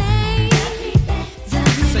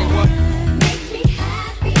 Say what?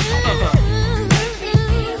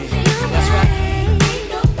 That's right.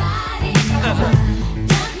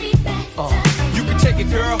 You can take it,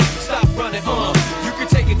 girl. Stop running.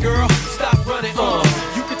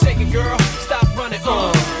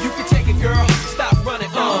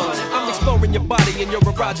 in your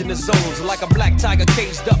erogenous zones. Like a black tiger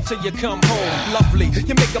caged up till you come home. Lovely,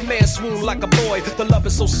 you make a man swoon like a boy. The love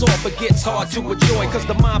is so soft it gets hard to enjoy. Cause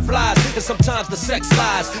the mind flies and sometimes the sex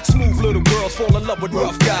lies. Smooth little girls fall in love with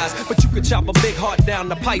rough guys. But you could chop a big heart down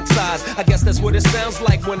to pipe size. I guess that's what it sounds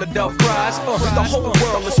like when a dove cries. The whole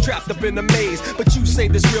world is trapped up in a maze. But you say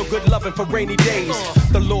this real good loving for rainy days.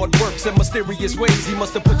 The Lord works in mysterious ways. He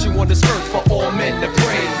must have put you on this earth for all men to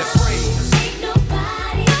praise.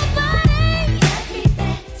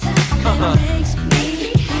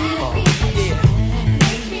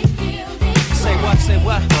 Say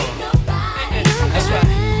what? That's right.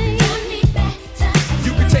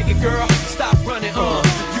 You can take it, girl. Stop running.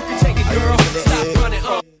 You can take it, girl. Stop running.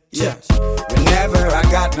 Yeah. Whenever I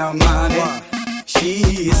got no money, she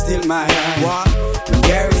is still my honey.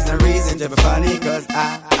 There is no reason to be funny, cause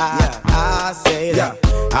I say that.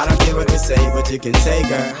 I don't care what you say, but you can say,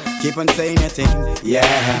 girl. Keep on saying your thing,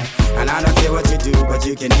 yeah. And I don't care what you do, but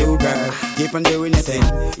you can do, girl. Keep on doing your thing,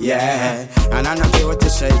 yeah. And I don't care what you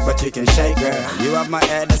shake, but you can shake, girl. You have my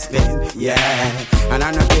head to spin, yeah. And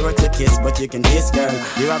I don't care what you kiss, but you can kiss, girl.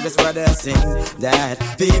 You have this word to sing, that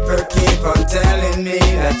people keep on telling me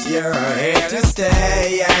that you're here to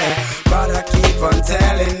stay, yeah. But I keep on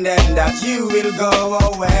telling them that you will go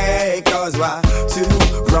away. Cause why? Two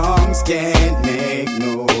wrongs can't make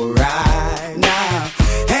no right now.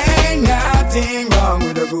 Ain't nothing wrong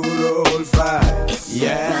with a good old fight,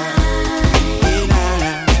 yeah.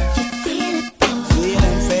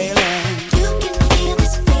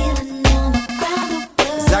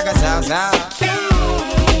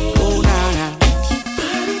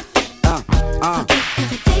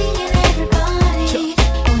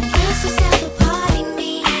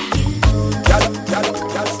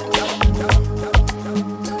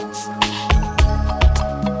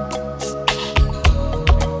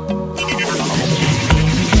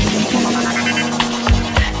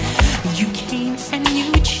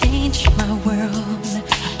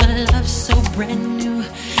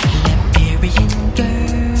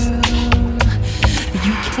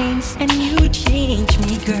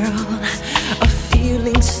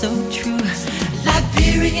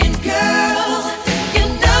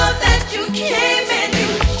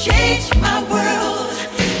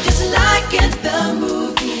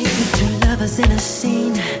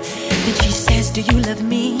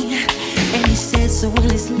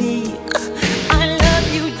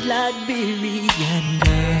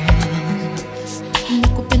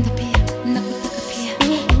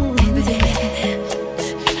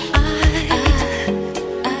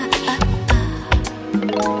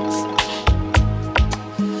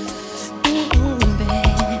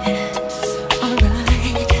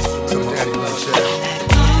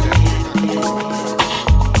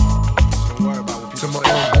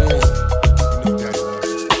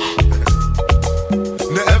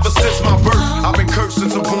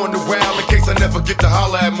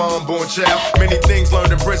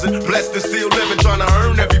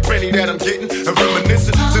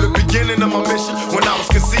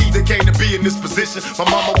 My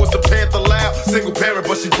mama was a Panther loud, single parent,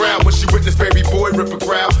 but she growled when she witnessed baby boy rip a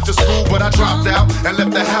crowd to school. But I dropped out and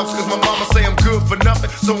left the house cause my mama say I'm good for nothing.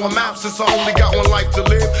 So I'm out since I only got one life to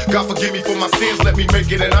live. God forgive me for my sins, let me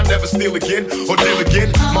make it and I never steal again or deal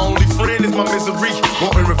again. My only friend is my misery,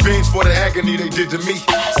 wanting revenge for the agony they did to me.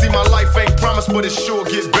 See, my life ain't promised, but it sure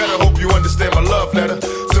gets better. Hope you understand my love letter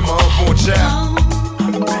to my unborn child.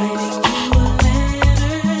 I'm writing you a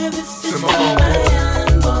letter, this is to my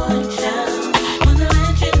unborn child.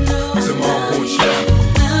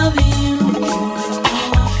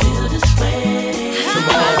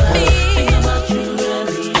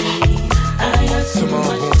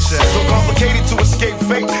 To escape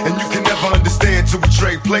fate, and you can never understand to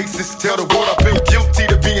trade places. Tell the world I feel guilty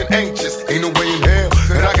to being anxious. Ain't no way in hell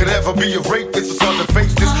that I could ever be a rapist. It's hard to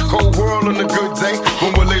face this cold world on a good day.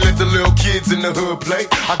 When will they let the little kids in the hood play?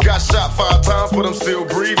 I got shot 5 times, but I'm still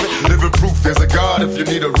breathing. Living proof there's a God if you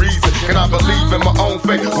need a reason. Can I believe in my own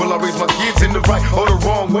faith? Will I raise my kids in the right or the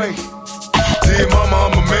wrong way? Dear mama,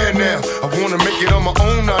 I'm a man now. I wanna make it on my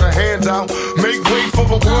own, not a handout. Make way for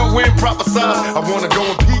a whirlwind prophesied. I wanna go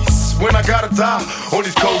in peace when I gotta die on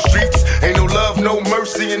these cold streets. Ain't no love, no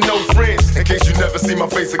mercy, and no friends. In case you never see my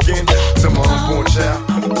face again, to my unborn child.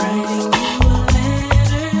 I'm writing you a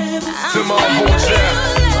letter. To my unborn child.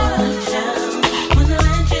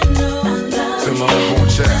 To my unborn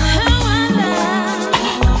child.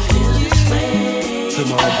 To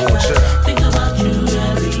my unborn child. Think about you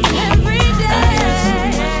every day.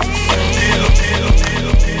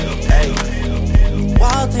 Hey,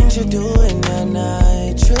 wild things you're doing at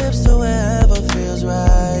night. Trips to wherever feels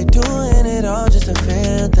right. Doing it all just to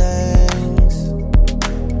feel things.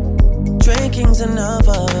 is enough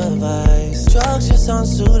of advice. Drugs just aren't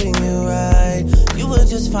suiting you right. You were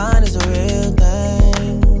just fine as a real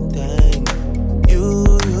thing.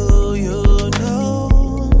 You know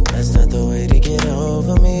that's not the way to get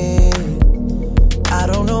over me. I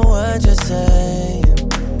don't know what you're saying.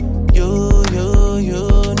 You know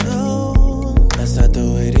that's not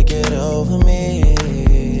the way to get over me.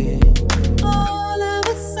 All of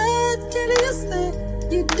a sudden you say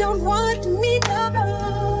you don't want me no more.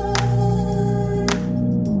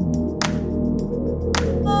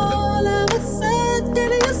 All of a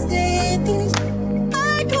sudden you say things.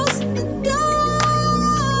 I close the door.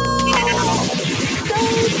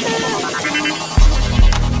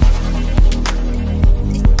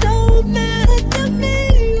 It don't matter to me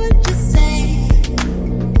what you say.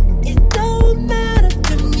 It don't matter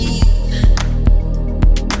to me.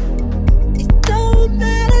 It don't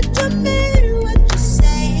matter to me what you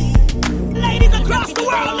say. Ladies across the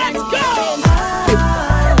world, let's go.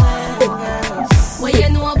 What you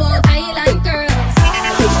know about island girls?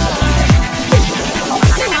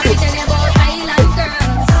 Me want to tell you about island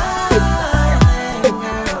girls.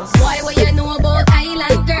 Boy, what you know about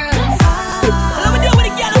island girls? Let me do it with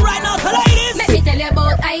the girl right now, so ladies. Let me tell you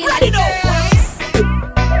about island girls.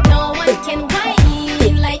 No one can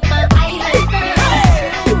whine like my island girls.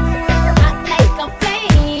 Hot like a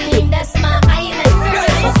flame, that's my island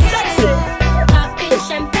girls. Popping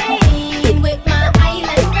champagne with my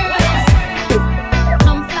island girls.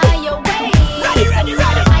 Come fly away,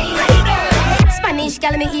 island girls. Spanish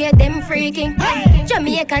gal me hear them freaking.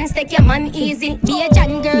 Jamaicans take your man easy.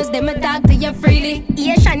 Bajan girls them a talk to you freely.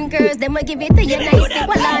 Asian girls them a give it to you nicely.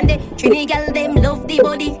 Well on the Trini gal them love the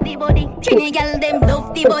body. Trini gal them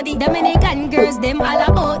love the body. Dominican girls them all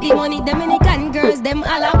about the money. Dominican girls them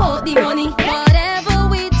all about the money. Whatever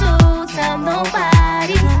we do, tell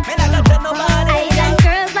nobody. Island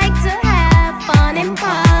girls like to have fun and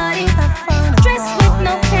party. Dress with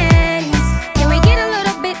no panties. Can we get a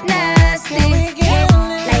little bit nasty?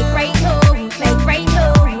 Like right now, like right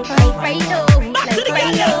now, like right now, like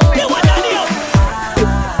right now.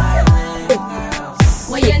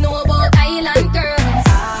 What you know about island girls?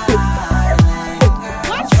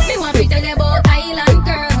 Me want to tell you about island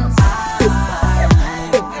girls.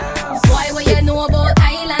 Boy, what you know about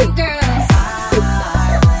island girls?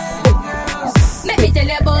 Let me tell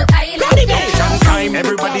you about island girls. Time,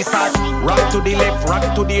 everybody start. Rock to the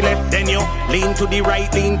left, then you lean to the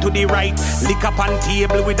right. Lick up on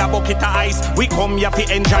table with a bucket of ice. We come here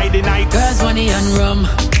to enjoy the night. Girls, money and rum.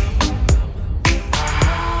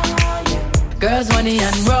 Girls, money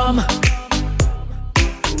and rum.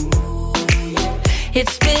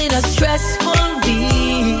 It's been a stressful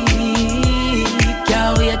week.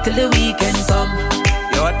 Can't wait till the weekend come.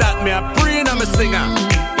 Yo, that me a preen, I'm a singer.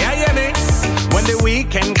 Yeah, hear me? When the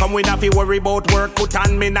weekend come, we not fi worry about work. Put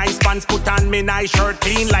on me nice pants, put on me nice shirt.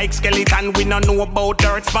 Clean like skeleton, we no know about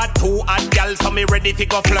dirt. But two hot gal, so me ready to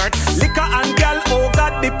go flirt. Liquor and gal, oh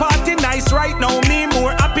God, the party nice. Right now, me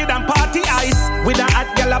more happy than party ice. With a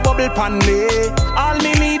hot gal a bubble pan me. All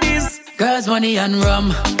me need is girls, money and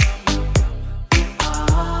rum.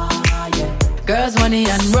 Girls, money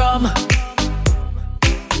and rum.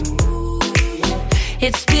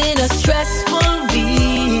 It's been a stressful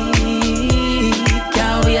week.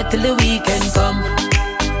 Can't wait till the weekend come.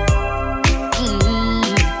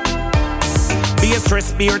 Be a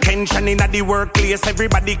stress, be your tension in the workplace.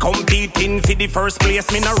 Everybody competing for the first place.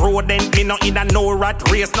 Me no rodent, me no in a no rat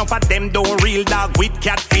race. None of them do real dog with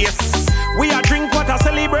cat face. We a drink what a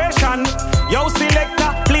celebration. Yo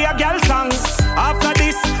selector, play a girl song. After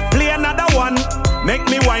this, play another one. Make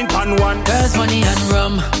me wine pan one. Girls, money and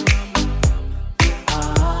rum.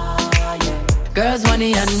 Girls,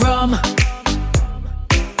 money and rum.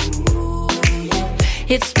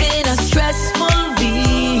 It's been a stressful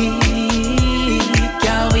week.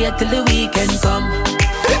 Can't wait till the weekend come.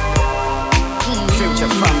 Future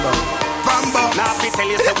Fambo. Now if tell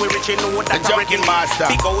you say we rich, you know that already. Master.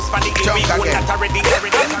 Big house for the hill, we know that already.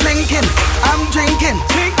 I'm drinking. I'm drinking.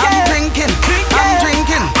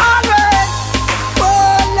 Alright.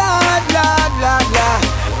 Oh Lord, Lord, Lord, Lord.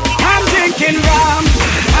 I'm drinking rum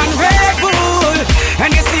and Red Bull,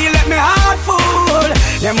 and you see, let me heart full.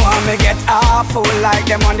 Them want me get awful, like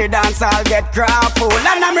them on the dance, I'll get crowd full.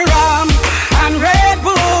 And I'm rum and Red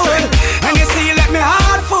Bull, and you see, let me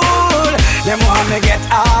heart full. Them want me get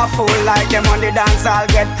awful, like them on the dance, I'll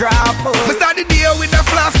get crowd full. Me start the day with a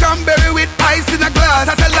flask, cranberry with ice in a glass.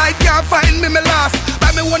 Satellite can't find me, me lost.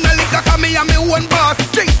 Buy me one a liquor, cause me and me one boss.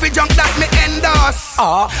 Drink for junk that me endorse.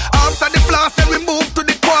 After the flask, then we move to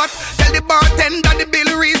the quart. Tell the bartender the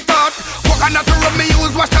bill restart. Coconut rum me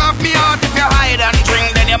use, wash off me heart. If you hide and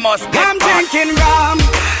drink, then you boss. I'm drinking rum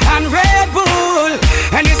and Red Bull,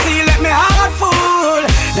 and you see, let me heart full.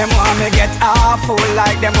 Them want me get awful,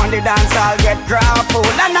 like them on the dance, I'll get grappled.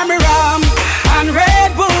 And I'm rum and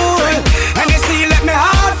Red Bull, and you see, let me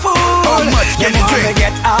heart full. How much can you drink? Me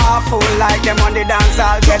get awful, like them on the dance,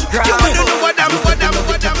 I'll get grappled.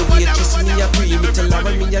 Just me a pre, me tell her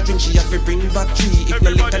when me a drink, she have to bring back 3. If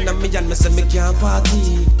no liquor na me and me say me can't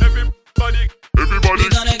party. Everybody. We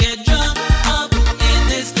gonna get drunk up in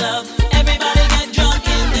this club. Everybody get drunk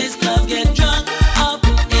in this club. Get drunk up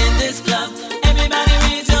in this club. Everybody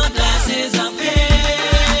raise your glasses up.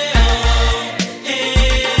 Hey, oh,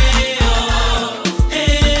 hey, oh,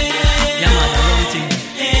 hey. Yeah, man, the wrong thing.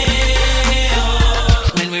 Hey, oh.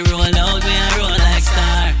 When we roll out, we roll like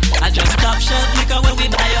star. I just top shelf liquor when we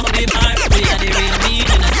buy up the bar. We are the real meat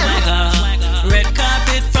and a swagger. Red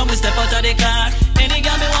carpet from we step out of the car. Any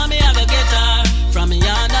girl me want me, I go get her. From me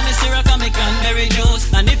yard and me syrup and me cranberry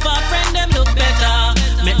juice. And if our friend them look better,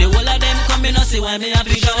 make the whole of them come in and see why me have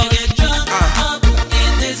to show. Get drunk up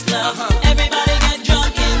in this club. Everybody get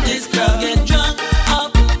drunk in this club. Get drunk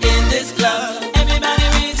up in this club. Everybody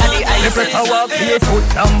reach out. You prefer walk barefoot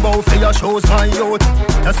and bow for your shoes, my youth.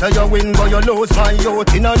 You say you win but you lose, my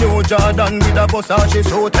youth. In a new Jordan with a Versace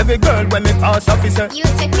suit. Every girl when me pass officer, you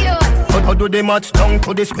secure. But how do they match down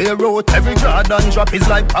to the square root? Every Jordan drop is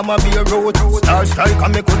like Pama Beer road. Star strike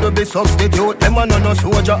and me could be substitute. Them a no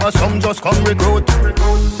soldier or some just come recruit.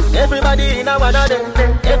 Everybody in a one of them.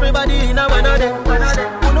 Everybody in a one of them.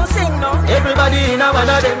 Who no sing no? Everybody in a one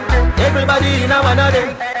of them. Everybody in a one of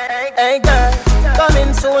them. Hey girl,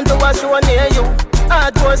 coming soon to a show near you.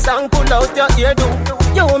 Hardcore song, pull out your ear do.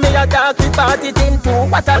 You me a talk with party thing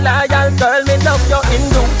too. What a loyal girl, me love your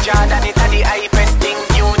Hindu. Jordan it a the hypest thing.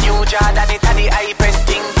 New Jordan it a the hypest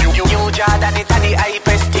thing. New Jordan it a the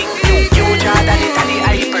hypest thing. New Jordan it a the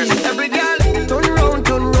hypest. Every girl, turn round,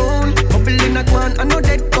 bubble in a can, I know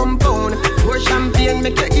dead compound. Pour champagne,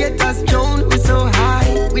 make your haters drown. We so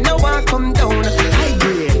high, we no want come down. High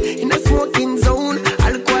grade, in a smoking zone.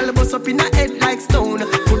 Alcohol bust up in a head like stone.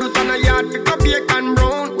 Put it on a yard, pick up bacon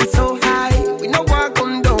brown. We so high, we no want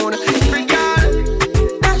come down. Every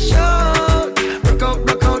girl, dash out,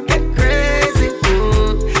 rock out, get crazy.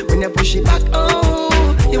 When you push it back,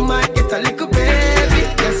 oh, you might get a little baby.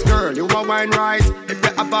 Yes, girl, you are wine right. If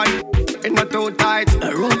you're a bad, it's not too tight.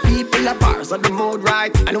 Room people apart, so the mood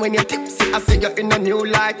right. And when you're tipsy, I see you in a new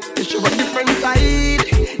light. You show a different side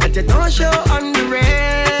that you don't show on the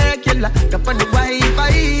regular. Up on the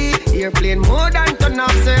Wi-Fi, airplane more than turn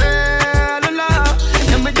off cellular.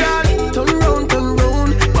 And my girl, turn round,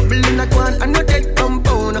 bubble in a can, and no dead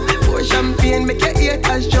compound. Pour champagne, make your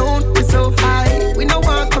haters drown. We so high, we no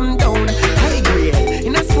want come down. High grade,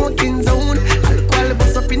 in a smoking zone. Alcohol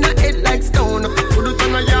bust up in a head like stone. Put it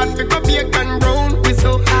on a yard, pick up bacon brown. We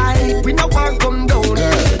so high, we no want come down.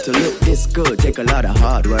 Girl, to look this good, take a lot of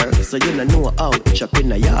hard work. So you don't know how it's up in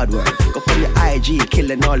the yard work. Go from your IG,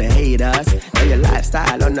 killing all the haters. Now your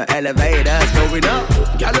lifestyle on the elevators. Going up,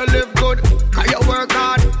 girl, you live good, cause you work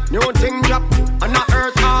hard. New thing drop, and I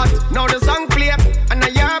earth hard. Now the song play, and I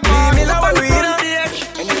hear bar. Me love we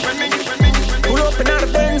pull up in the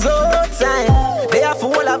Benz outside. They are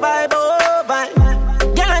full of vibe, oh vibe.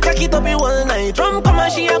 Girl, I jack it up in one night. Drum come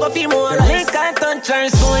and she a go feel more like. I touch her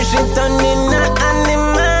so she turn in a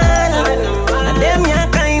animal. And them ya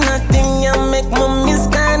kind of thing ya make mommy's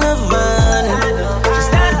carnival. She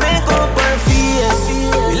start make up her face,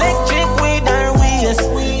 electric with her waist.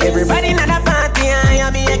 Everybody in the party, I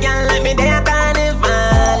be a girl like me there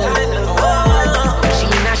carnival. She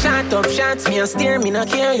in a shot up shots, me a steer, me no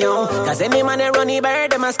care yo. Cause any man a runny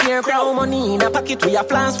bird, them a scare crow. Money in a pocket, we a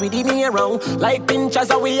flans with the near round. Like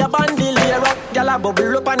pinchers, we a bundle here up. Y'all a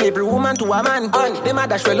bubble up on every woman to a man. Them a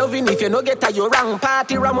dash well loving if you no get a you wrong.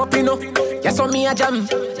 Party ram up, you know. Yes, on me a jam.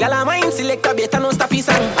 Y'all a mind select a better no stop his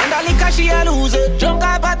song. And the liquor she a lose it. Drunk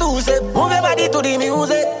up a do it. Move your body to the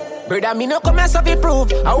music. Brother, me no come as a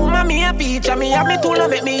proof. A woman me a feature, me have me tool and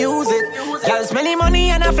make me use it. Girl smelly money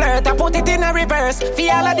and a flirt, I put it in a reverse.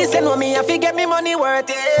 For all of this, you know me, I forget me money worth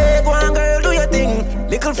it. Go on, girl, do your thing.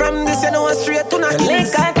 Little from this, you know, straight to nothing.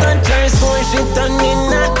 Lick I touch her, so she turn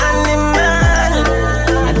in a animal.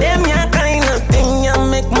 And them ya kind of thing, ya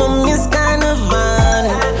make mommy's carnival.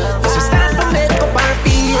 She start to make up her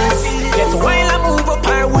face. Get while I move up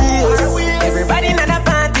her waist. Everybody in the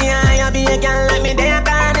party, I be a girl like me there.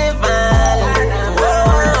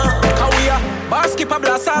 Skip a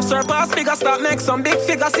blast off, surpass figure, start make some big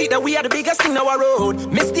figure. See that we are the biggest in our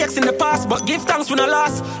road. Mistakes in the past, but give thanks for no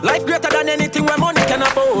loss. Life greater than anything where money can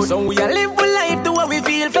afford. So we are live with life the way we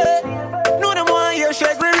feel fair. No them want your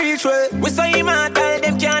shake we reach way. We so immortal,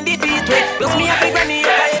 them can't defeat way. Plus me a big granny,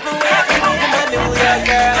 I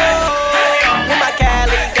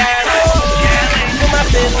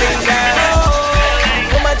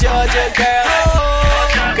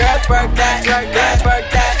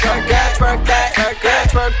twerk that, girl,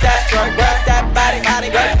 twerk that, work that body,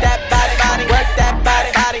 work that body, work that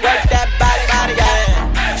body, work that body,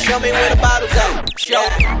 yeah. Show me where the bottles at. Show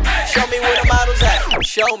me where the models at.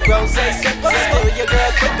 Show me. Rose, simple, still your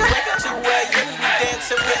girl quicker. To where you be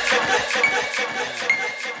dancing with.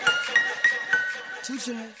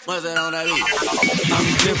 What's that on that beat? I'm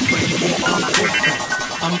different, yeah, I'm different.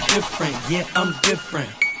 I'm different, yeah, I'm different.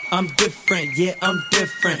 I'm different, yeah, I'm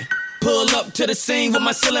different. Pull up to the scene with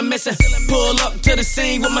my ceiling missing. Pull up to the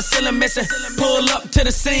scene with my ceiling missing. Pull up to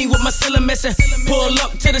the scene with my ceiling missing. Pull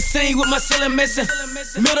up to the scene with my ceiling missing.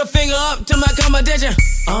 Middle finger up to my competition.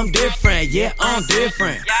 I'm different, yeah, I'm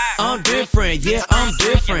different. I'm different, yeah, I'm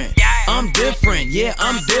different. I'm different, yeah,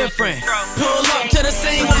 I'm different. Pull up to the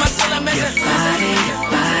scene with my ceiling missing. Your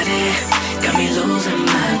body, got me losing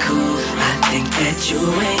my cool. I think that you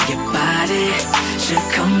and your body should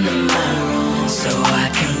come to my room so I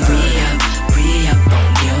can re-up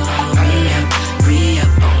on you,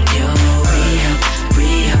 re-up on you,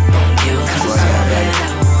 re-up on you. 'Cause it's all that I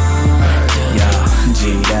wanna do. Yo,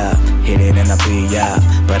 G'd up, hit it and I be up,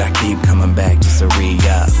 but I keep coming back just to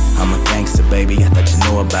re-up. I'm a gangster, baby, I thought you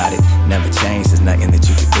knew about it. Never changed, there's nothing that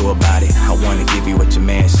you can do about it. I wanna give you what your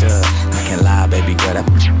man should. I can't lie, baby girl, that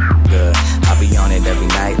good. I'll be on it every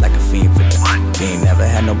night like a fiend for the team. Never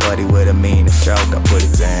had nobody with a mean stroke, I put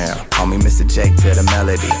it down. Call me Mr. Jake to the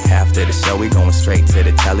melody. After the show, we going straight to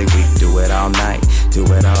the telly. We do it all night, do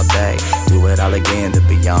it all day, do it all again to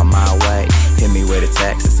be on my way. Hit me with a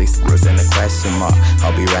text and 6 zeros and a question mark.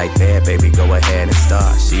 I'll be right there, baby, go ahead and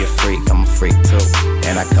start. She a freak, I'm a freak too.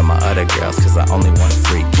 And I cut my other girls cause I only wanna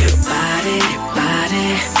freak you. Your body,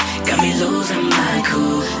 got me losing my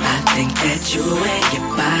cool. I think that you and your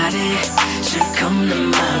body should come to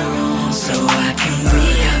my room so I can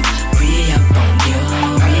re-up on you,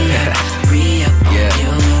 re-up on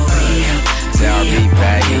you, Tell me,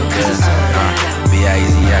 baby, cause be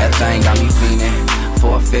easy, yeah. That thing got me feeling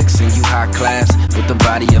for a fixin', you high class with the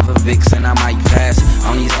body of a vixen. I might pass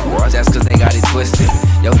on these boys, that's cause they got it twisted.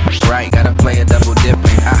 Yo, right, gotta play a double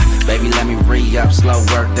dipping. Baby, let me re-up, slow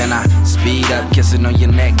work, then I speed up, kissing on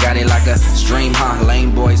your neck, got it like a stream, huh?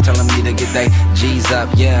 Lame boys telling me to get they G's up,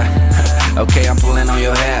 yeah. Okay, I'm pulling on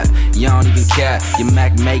your hair, you don't even care. Your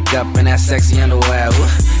MAC makeup and that sexy underwear. Ooh.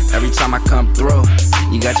 Every time I come through,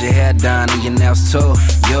 you got your hair done and your nails too.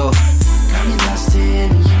 You got me lost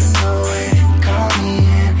in, you know it. Call me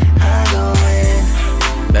in, I go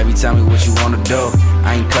in. Baby, tell me what you wanna do.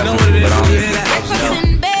 I ain't cutting you, but I'm Breakfast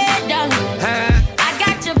in bed, darling. I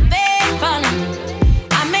got your bed falling.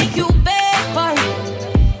 I make you bed for it.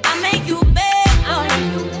 I make you bed for it.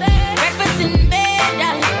 Breakfast in bed,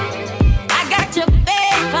 darling. I got your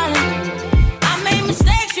bed falling. I made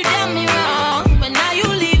mistakes, you done me wrong, but now you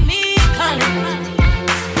leave me calling.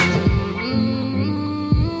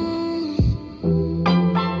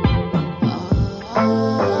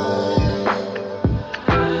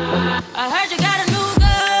 I heard you got a new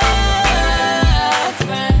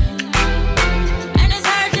girlfriend, and it's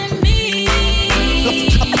hurting me. I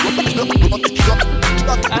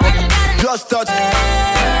heard you got a new Just touch.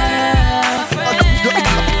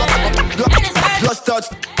 Just touch.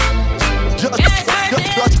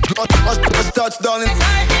 Just touch, darling.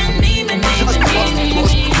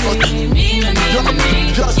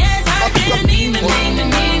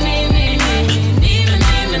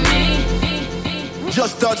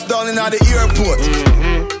 Just touch down in at the airport.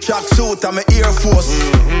 Track suit, I'm an Air Force.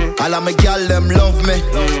 All of my gal them love me.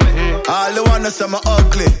 All the wanna say me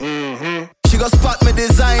ugly. She go spot me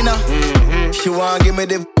designer. She wanna give me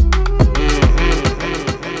the.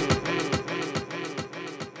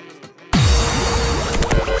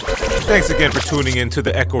 Thanks again for tuning in to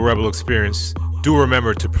the Echo Rebel Experience. Do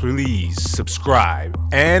remember to please subscribe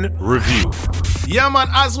and review. Yeah, man,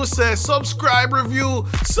 as we say, subscribe, review,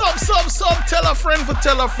 tell a friend for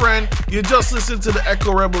tell a friend. You just listen to the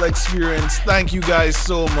Echo Rebel Experience. Thank you guys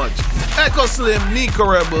so much. Echo Slim, Nico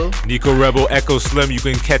Rebel. Nico Rebel, Echo Slim. You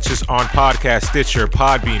can catch us on Podcast, Stitcher,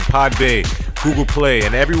 Podbean, Podbay, Google Play,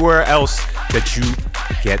 and everywhere else that you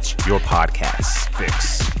get your podcasts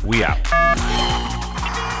fix. We out.